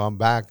home. I'm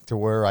back to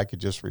where I could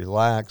just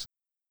relax.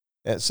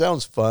 It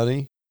sounds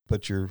funny,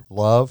 but your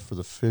love for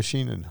the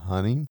fishing and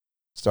hunting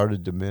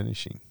started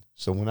diminishing.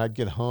 So when I'd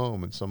get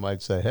home and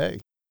somebody'd say, hey,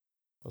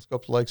 let's go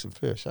up to the lakes and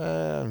fish.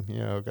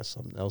 Got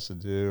something else to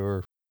do.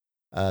 Or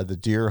the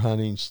deer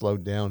hunting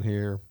slowed down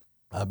here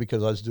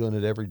because I was doing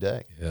it every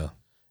day. Yeah.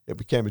 It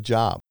became a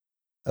job.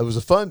 it was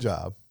a fun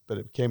job, but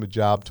it became a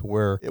job to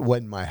where it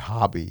wasn't my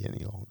hobby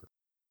any longer.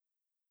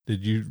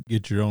 Did you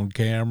get your own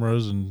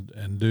cameras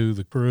and do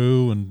the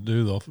crew and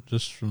do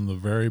just from the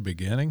very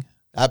beginning?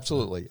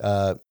 Absolutely.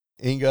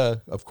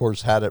 Inga, of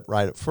course, had it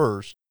right at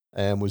first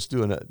and was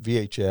doing a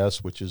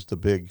VHS, which is the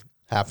big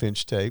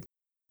 1/2-inch tape,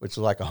 which is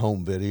like a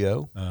home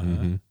video.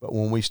 Uh-huh. But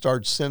when we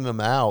started sending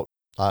them out,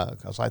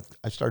 because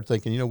I started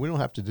thinking, we don't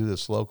have to do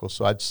this local.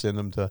 So I'd send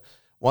them to,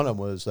 one of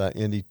them was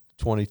Indy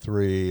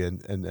 23, and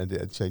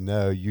they'd say,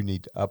 no, you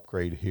need to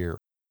upgrade here.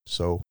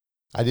 So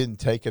I didn't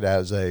take it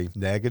as a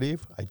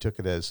negative. I took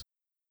it as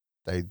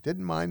they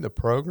didn't mind the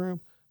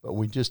program, but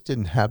we just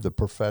didn't have the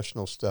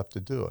professional stuff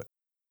to do it.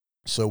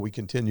 So we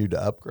continued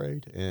to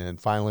upgrade,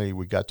 and finally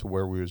we got to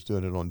where we was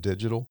doing it on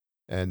digital,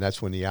 and that's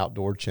when the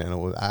Outdoor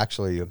Channel,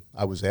 actually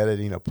I was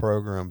editing a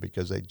program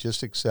because they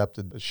just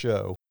accepted a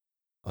show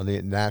on the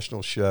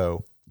national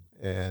show,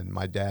 and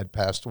my dad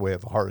passed away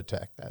of a heart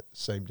attack that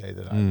same day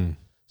that I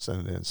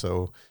sent it in.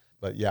 So,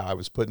 but yeah, I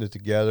was putting it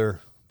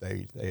together.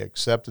 They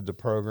accepted the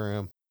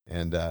program,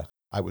 and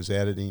I was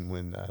editing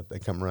when they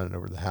come running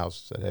over to the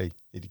house and said, hey,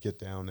 need to get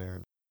down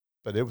there.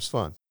 But it was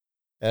fun.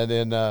 And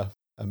then a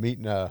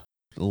meeting.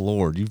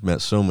 Lord, you've met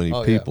so many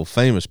people,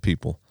 famous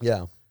people.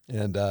 Yeah.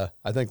 And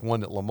I think one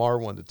that Lamar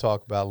wanted to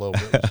talk about a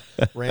little bit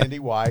was Randy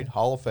White,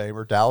 Hall of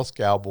Famer, Dallas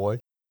Cowboy.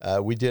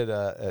 We did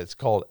it's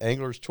called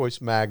Angler's Choice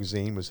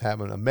Magazine, was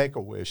having a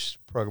Make-A-Wish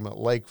program at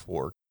Lake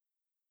Fork.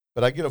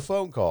 But I get a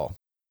phone call.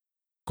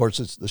 Of course,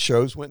 the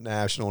shows went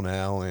national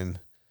now, and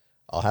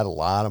I had a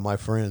lot of my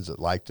friends that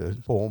like to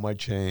pull my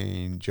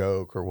chain,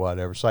 joke, or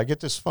whatever. So I get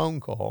this phone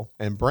call,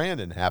 and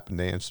Brandon happened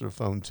to answer the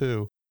phone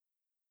too.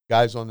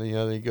 Guy's on the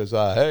other, he goes,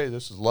 hey,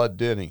 this is Lud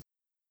Denny.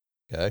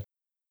 Okay.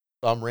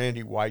 I'm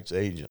Randy White's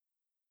agent.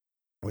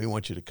 We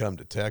want you to come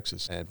to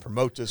Texas and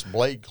promote this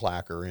blade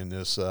clacker in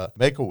this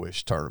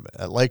Make-A-Wish tournament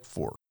at Lake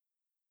Fork.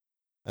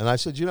 And I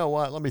said, you know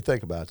what? Let me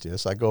think about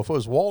this. I go, if it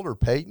was Walter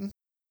Payton,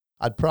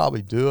 I'd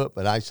probably do it.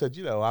 But I said,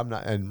 I'm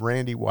not. And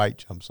Randy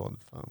White jumps on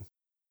the phone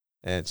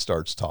and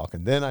starts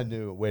talking. Then I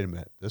knew, wait a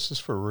minute, this is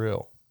for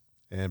real.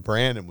 And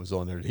Brandon was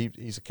on there.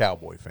 He's a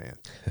Cowboy fan.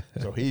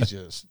 So he's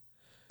just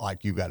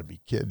like, you got to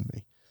be kidding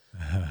me.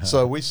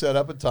 So we set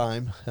up a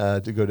time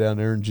to go down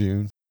there in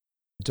June.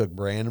 I took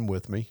Brandon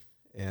with me,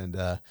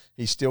 and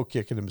he's still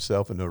kicking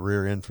himself in the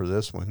rear end for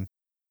this one.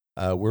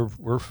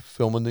 We're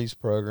filming these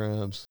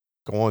programs,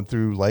 going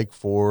through Lake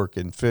Fork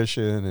and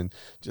fishing and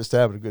just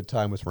having a good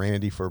time with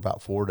Randy for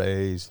about 4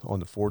 days on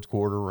the Fourth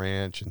Quarter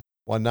Ranch. And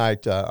one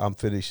night I'm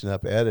finishing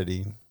up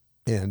editing,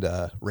 and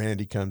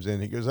Randy comes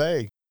in. He goes,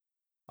 hey,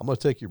 I'm going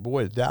to take your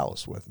boy to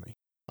Dallas with me.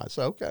 I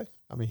said, okay.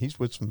 I mean, he's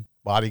with some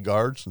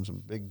bodyguards and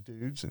some big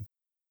dudes,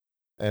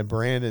 and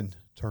Brandon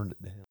turned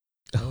it down.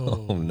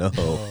 Oh, no.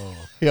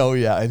 Oh,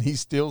 yeah. And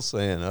he's still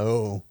saying,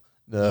 oh,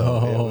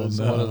 no. It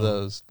was one of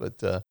those.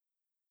 But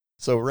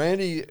so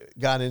Randy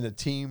got into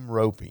team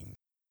roping,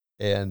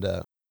 and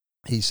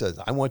he says,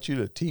 I want you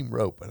to team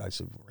rope. And I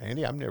said,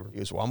 Randy, he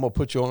goes, well, I'm going to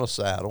put you on a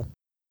saddle.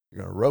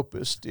 You're going to rope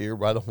this steer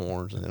by the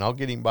horns, and then I'll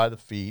get him by the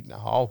feet, and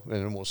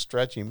then we'll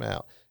stretch him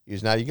out. He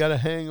goes, now you got to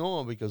hang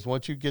on, because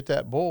once you get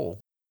that bull,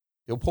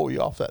 he'll pull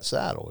you off that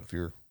saddle if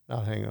you're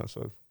not hanging on.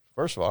 So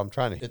first of all, I'm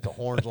trying to hit the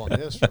horns on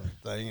this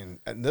thing,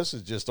 and this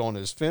is just on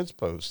his fence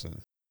post.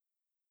 And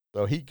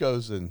so he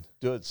goes and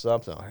does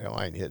something. Hell,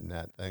 I ain't hitting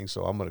that thing,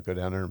 so I'm going to go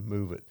down there and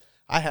move it.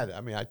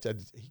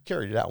 He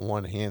carried it out in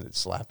one hand and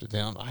slapped it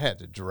down. I had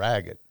to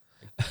drag it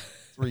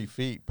 3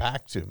 feet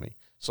back to me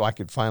so I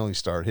could finally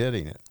start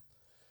hitting it.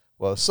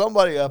 Well,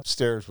 somebody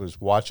upstairs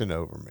was watching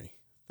over me,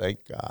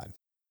 thank God,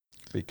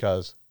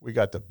 because we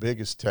got the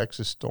biggest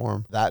Texas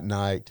storm that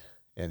night,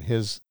 and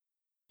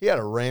he had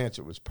a ranch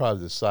that was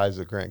probably the size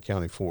of the Grant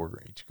County Ford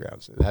Range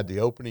grounds. It had the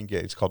opening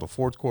gate. It's called the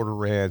Fourth Quarter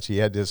Ranch. He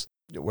had this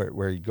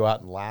where you go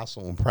out and lasso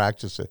and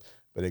practice it,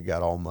 but it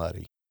got all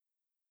muddy,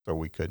 so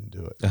we couldn't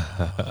do it.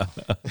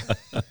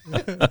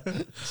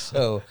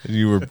 So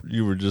you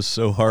were just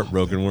so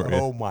heartbroken, weren't you?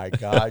 Oh my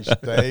gosh,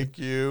 thank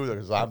you.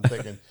 Because I'm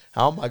thinking,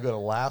 how am I going to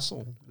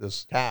lasso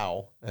this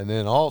cow and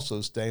then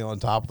also stay on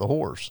top of the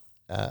horse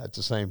at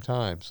the same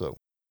time? So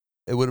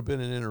it would have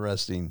been an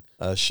interesting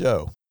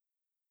show.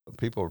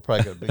 People were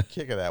probably going to be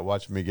kicking that,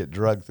 watching me get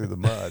drugged through the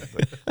mud,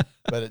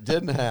 but it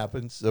didn't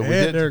happen. So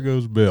there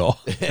goes Bill.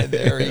 And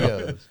there he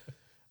goes.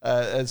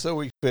 And so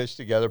we fished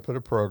together, put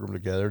a program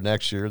together.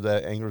 Next year,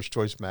 the Angler's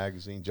Choice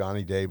Magazine,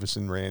 Johnny Davis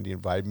and Randy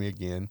invited me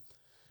again.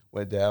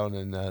 Went down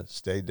and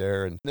stayed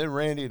there. And then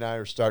Randy and I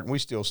are starting. We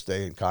still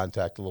stay in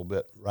contact a little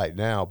bit right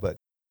now, but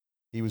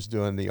he was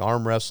doing the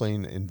arm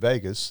wrestling in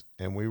Vegas,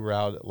 and we were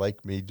out at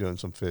Lake Mead doing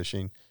some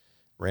fishing.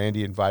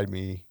 Randy invited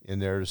me in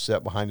there to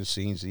sit behind the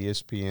scenes,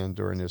 ESPN,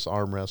 during this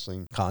arm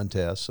wrestling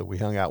contest. So we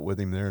hung out with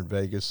him there in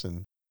Vegas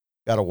and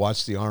got to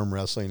watch the arm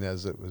wrestling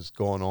as it was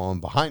going on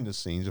behind the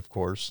scenes, of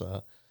course,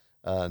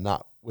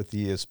 not with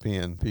the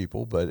ESPN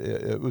people, but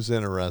it was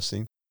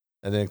interesting.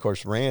 And then, of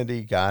course,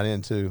 Randy got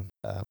into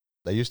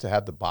they used to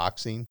have the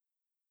boxing,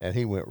 and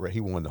he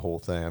won the whole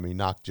thing. I mean,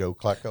 knocked Joe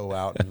Klecko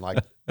out,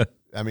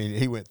 and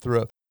he went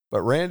through it.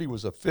 But Randy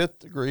was a 5th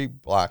degree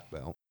black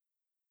belt.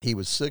 He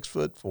was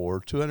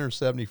 6'4",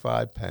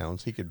 275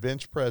 pounds. He could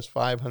bench press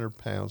 500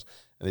 pounds,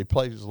 and he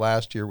played his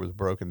last year with a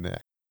broken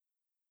neck.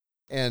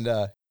 And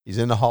he's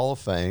in the Hall of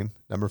Fame,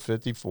 number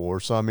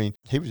 54. So, I mean,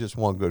 he was just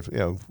one good,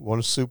 won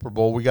a Super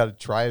Bowl. We got to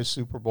try his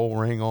Super Bowl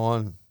ring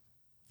on.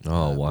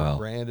 Oh, wow. With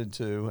Brandon,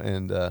 too.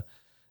 And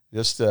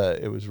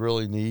it was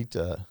really neat.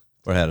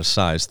 Or had a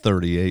size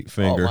 38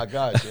 finger. Oh, my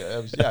gosh.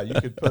 Yeah, you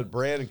could put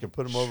Brandon could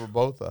put him over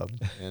both of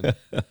them.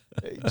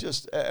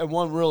 And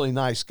one really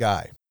nice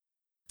guy.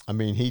 I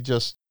mean, it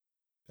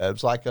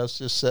was like us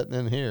just sitting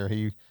in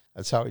here.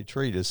 That's how he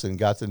treated us, and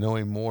got to know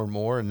him more and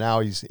more. And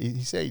now he's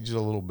aged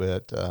a little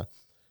bit.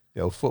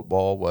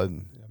 Football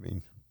wasn't, I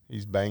mean,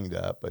 he's banged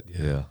up. But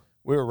yeah,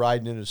 we were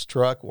riding in his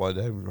truck one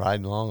day,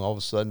 riding along. All of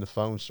a sudden, the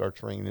phone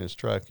starts ringing in his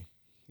truck. He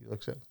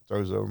looks at it,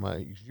 throws it over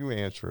you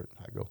answer it.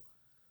 I go,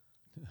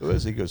 who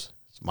is he? He goes,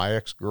 it's my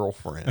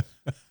ex-girlfriend.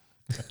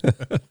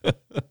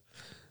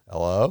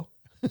 Hello?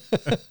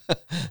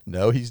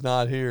 No, he's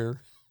not here.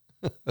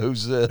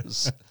 Who's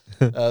this?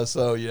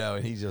 So,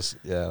 and he just,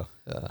 but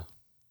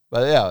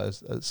yeah,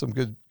 it's some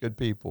good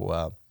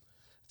people.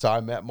 So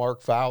I met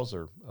Mark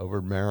Fowler over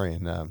in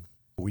Marion.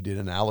 We did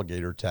an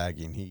alligator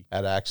tagging. He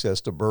had access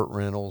to Burt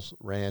Reynolds'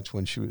 ranch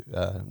when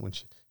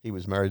he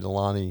was married to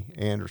Lonnie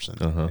Anderson.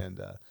 Uh-huh.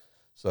 And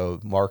so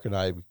Mark and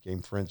I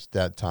became friends at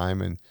that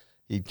time, and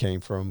he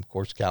came from, of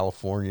course,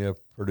 California,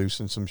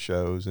 producing some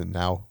shows, and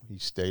now he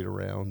stayed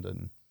around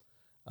and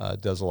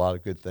does a lot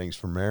of good things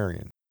for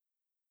Marion.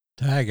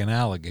 Tagging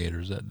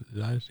alligators.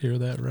 Did I hear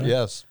that right?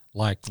 Yes.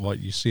 Like what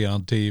you see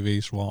on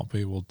TV, swamp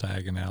people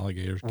tagging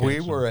alligators. We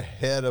were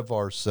ahead of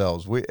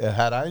ourselves.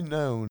 Had I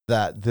known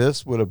that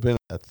this would have been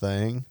a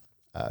thing,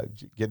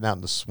 getting out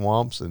in the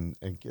swamps and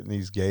getting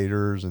these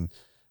gators and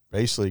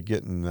basically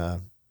getting,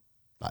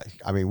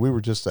 we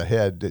were just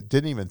ahead.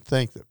 Didn't even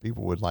think that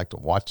people would like to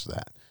watch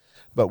that.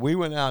 But we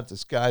went out,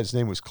 this guy's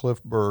name was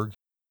Cliff Berg.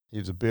 He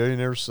was a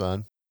billionaire's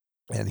son,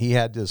 and he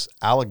had this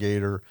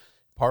alligator,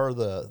 part of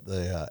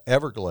the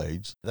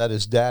Everglades, that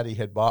his daddy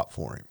had bought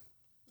for him,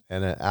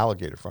 and an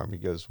alligator farm. He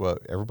goes, well,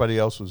 everybody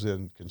else was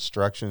in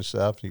construction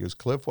stuff. He goes,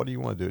 Cliff, what do you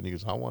want to do? And he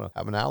goes, I want to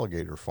have an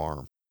alligator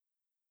farm.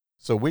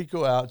 So we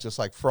go out just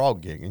like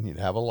frog gigging. You'd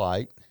have a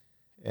light,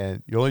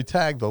 and you only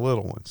tag the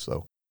little ones.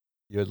 So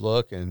you'd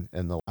look, and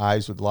the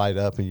eyes would light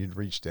up, and you'd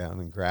reach down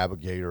and grab a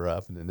gator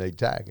up, and then they'd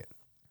tag it.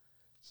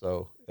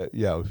 So,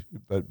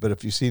 but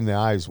if you seen the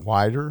eyes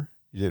wider,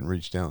 you didn't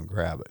reach down and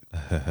grab it.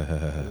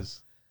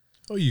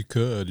 Oh, you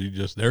could.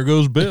 There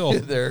goes Bill.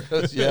 There it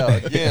goes. Yeah,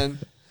 again.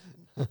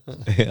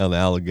 Yeah, the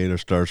alligator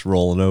starts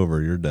rolling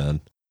over. You're done.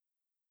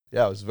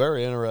 Yeah, it was a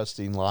very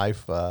interesting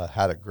life.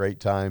 Had a great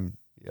time,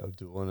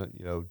 doing it.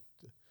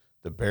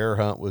 The bear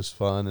hunt was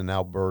fun in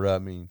Alberta. I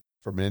mean,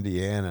 from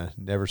Indiana,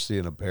 never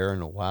seeing a bear in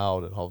the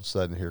wild, and all of a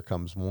sudden here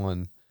comes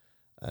one.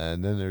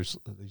 And then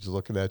he's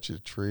looking at you, a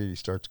tree. He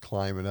starts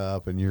climbing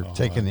up, and you're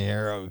taking the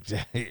arrow.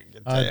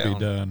 I'd be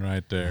done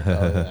right there.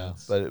 Yeah.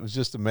 But it was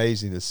just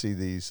amazing to see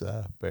these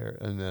bears.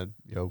 And then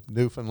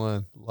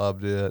Newfoundland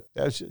loved it.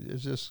 Yeah,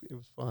 it was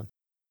fun.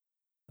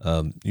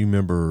 You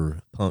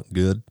remember Punk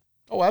Good?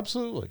 Oh,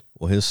 absolutely.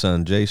 Well, his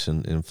son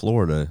Jason in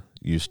Florida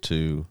used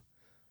to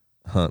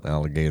hunt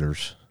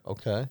alligators.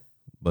 Okay.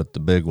 But the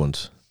big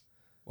ones.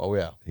 Oh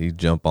yeah. He'd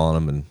jump on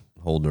them and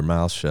hold their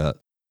mouth shut.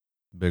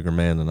 Bigger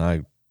man than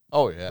I.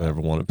 Oh, yeah. Ever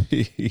want to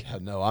be. Yeah,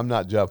 no, I'm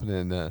not jumping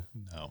in.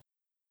 No.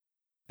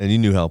 And you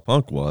knew how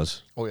Punk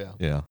was. Oh, yeah.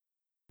 Yeah.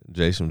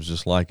 Jason was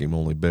just like him,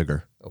 only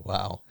bigger. Oh,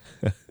 wow.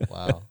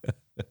 Wow.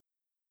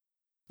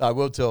 I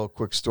will tell a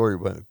quick story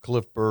about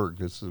Cliff Berg.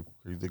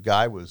 The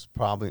guy was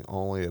probably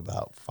only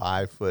about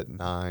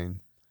 5'9",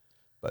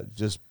 but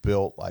just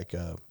built like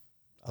a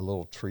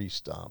little tree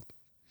stump,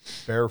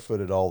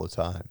 barefooted all the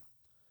time.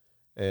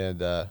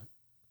 And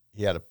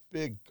he had a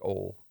big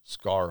old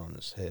scar on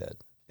his head.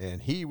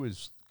 And he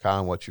was kind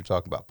of what you're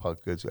talking about,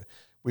 Punk Goods.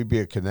 We'd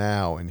be at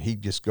Canal, and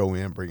he'd just go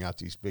in, bring out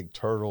these big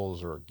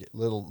turtles or get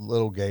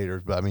little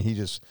gators. But I mean,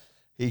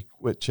 he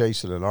quit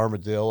chasing an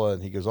armadillo,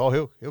 and he goes, "Oh,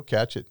 he'll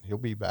catch it. He'll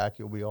be back.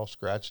 He'll be all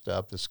scratched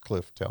up." This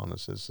Cliff telling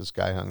us this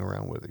guy hung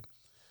around with him.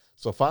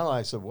 So finally,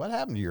 I said, "What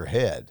happened to your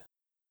head?"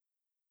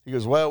 He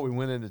goes, "Well, we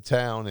went into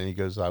town," and he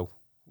goes, "I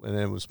went in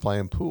and was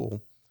playing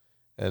pool."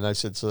 And I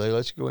said, "So they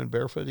let you go in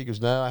barefoot?" He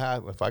goes, "No,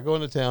 if I go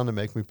into town, they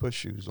make me put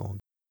shoes on."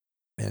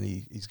 And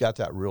he's got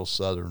that real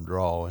southern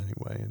drawl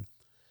anyway.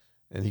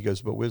 And he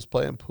goes, but we was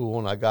playing pool,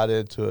 and I got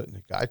into it, and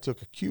the guy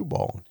took a cue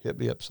ball and hit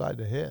me upside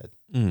the head.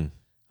 Mm.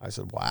 I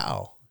said,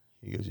 wow.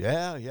 He goes,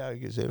 yeah. He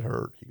goes, it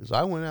hurt. He goes,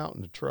 I went out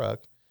in the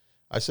truck.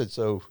 I said,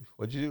 so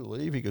what'd you do,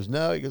 leave? He goes,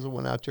 no. He goes, I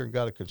went out there and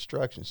got a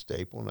construction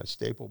staple, and I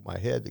stapled my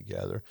head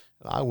together.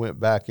 And I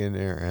went back in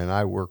there, and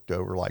I worked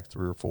over like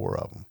 3 or 4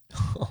 of them.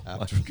 Oh,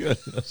 my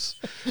goodness.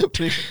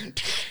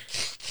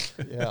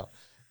 Yeah.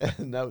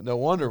 And no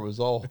wonder it was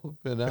all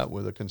been out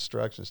with a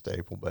construction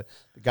staple. But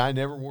the guy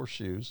never wore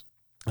shoes.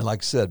 And like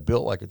I said,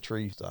 built like a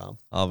tree stump.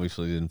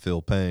 Obviously didn't feel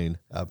pain.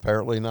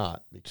 Apparently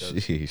not. Because,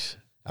 jeez.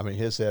 I mean,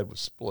 his head was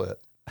split.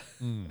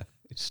 He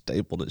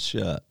stapled it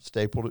shut.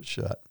 Stapled it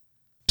shut.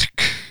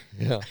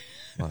 Yeah.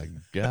 My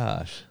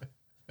gosh.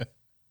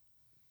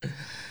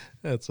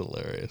 That's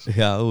hilarious.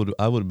 Yeah,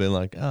 I would have been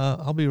like,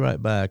 I'll be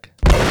right back.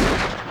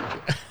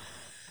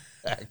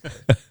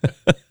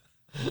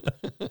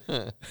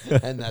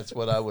 And that's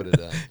what I would have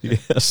done.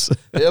 Yes.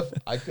 If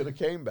I could have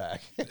came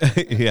back.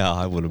 Yeah,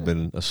 I would have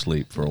been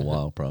asleep for a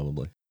while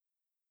probably.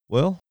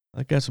 Well, I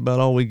think that's about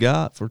all we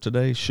got for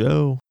today's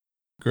show.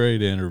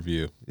 Great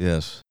interview.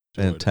 Yes,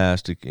 Enjoyed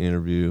fantastic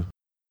interview.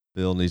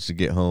 Bill needs to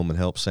get home and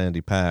help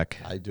Sandy pack.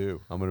 I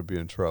do. I'm going to be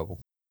in trouble.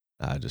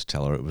 I just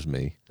tell her it was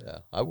me. Yeah,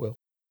 I will.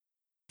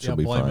 She'll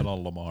be blame fine. it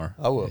on Lamar.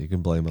 I will. You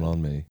can blame it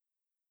on me.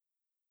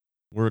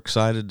 We're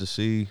excited to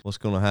see what's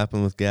going to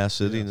happen with Gas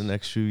City in the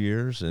next few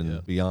years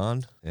and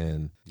beyond.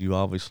 And you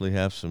obviously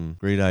have some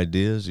great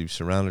ideas. You've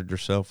surrounded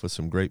yourself with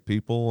some great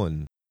people.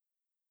 And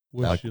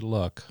Wish you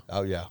luck.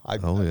 Oh, yeah.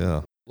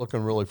 yeah.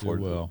 Looking really forward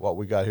to will. what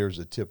we got here is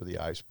the tip of the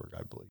iceberg,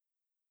 I believe.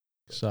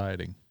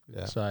 Exciting.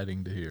 Yeah.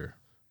 Exciting to hear.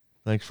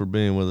 Thanks for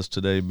being with us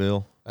today,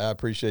 Bill. I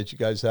appreciate you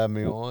guys having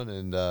me on.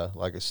 And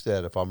like I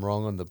said, if I'm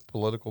wrong on the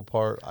political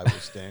part, I will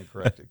stand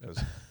corrected.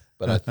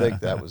 But I think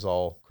that was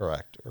all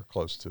correct or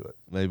close to it.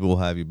 Maybe we'll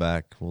have you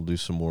back. We'll do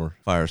some more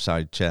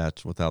fireside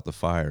chats without the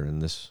fire in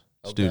this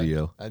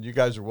studio. And you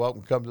guys are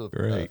welcome to come to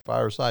the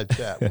fireside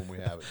chat when we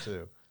have it,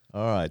 too.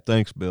 All right.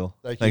 Thanks, Bill.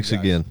 Thanks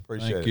again.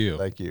 Appreciate Thank it. you.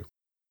 Thank you.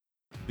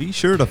 Be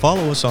sure to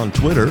follow us on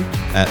Twitter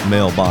at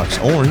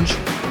MailboxOrange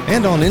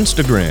and on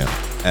Instagram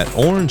at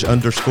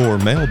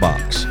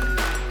 @orange_mailbox.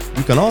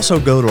 You can also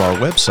go to our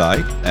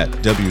website at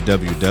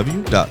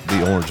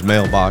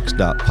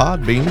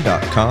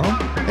www.theorangemailbox.podbean.com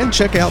and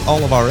check out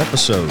all of our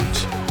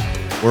episodes.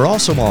 We're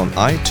also on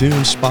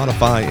iTunes,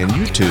 Spotify, and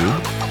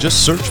YouTube.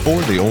 Just search for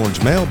The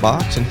Orange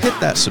Mailbox and hit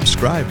that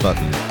subscribe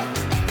button.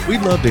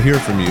 We'd love to hear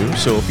from you,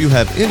 so if you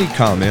have any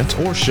comments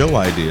or show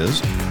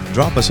ideas,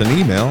 drop us an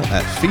email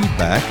at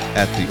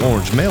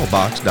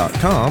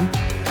feedback@theorangemailbox.com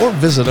or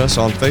visit us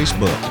on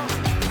Facebook.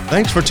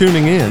 Thanks for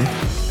tuning in,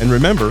 and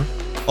remember,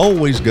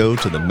 always go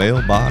to the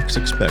mailbox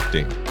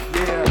expecting.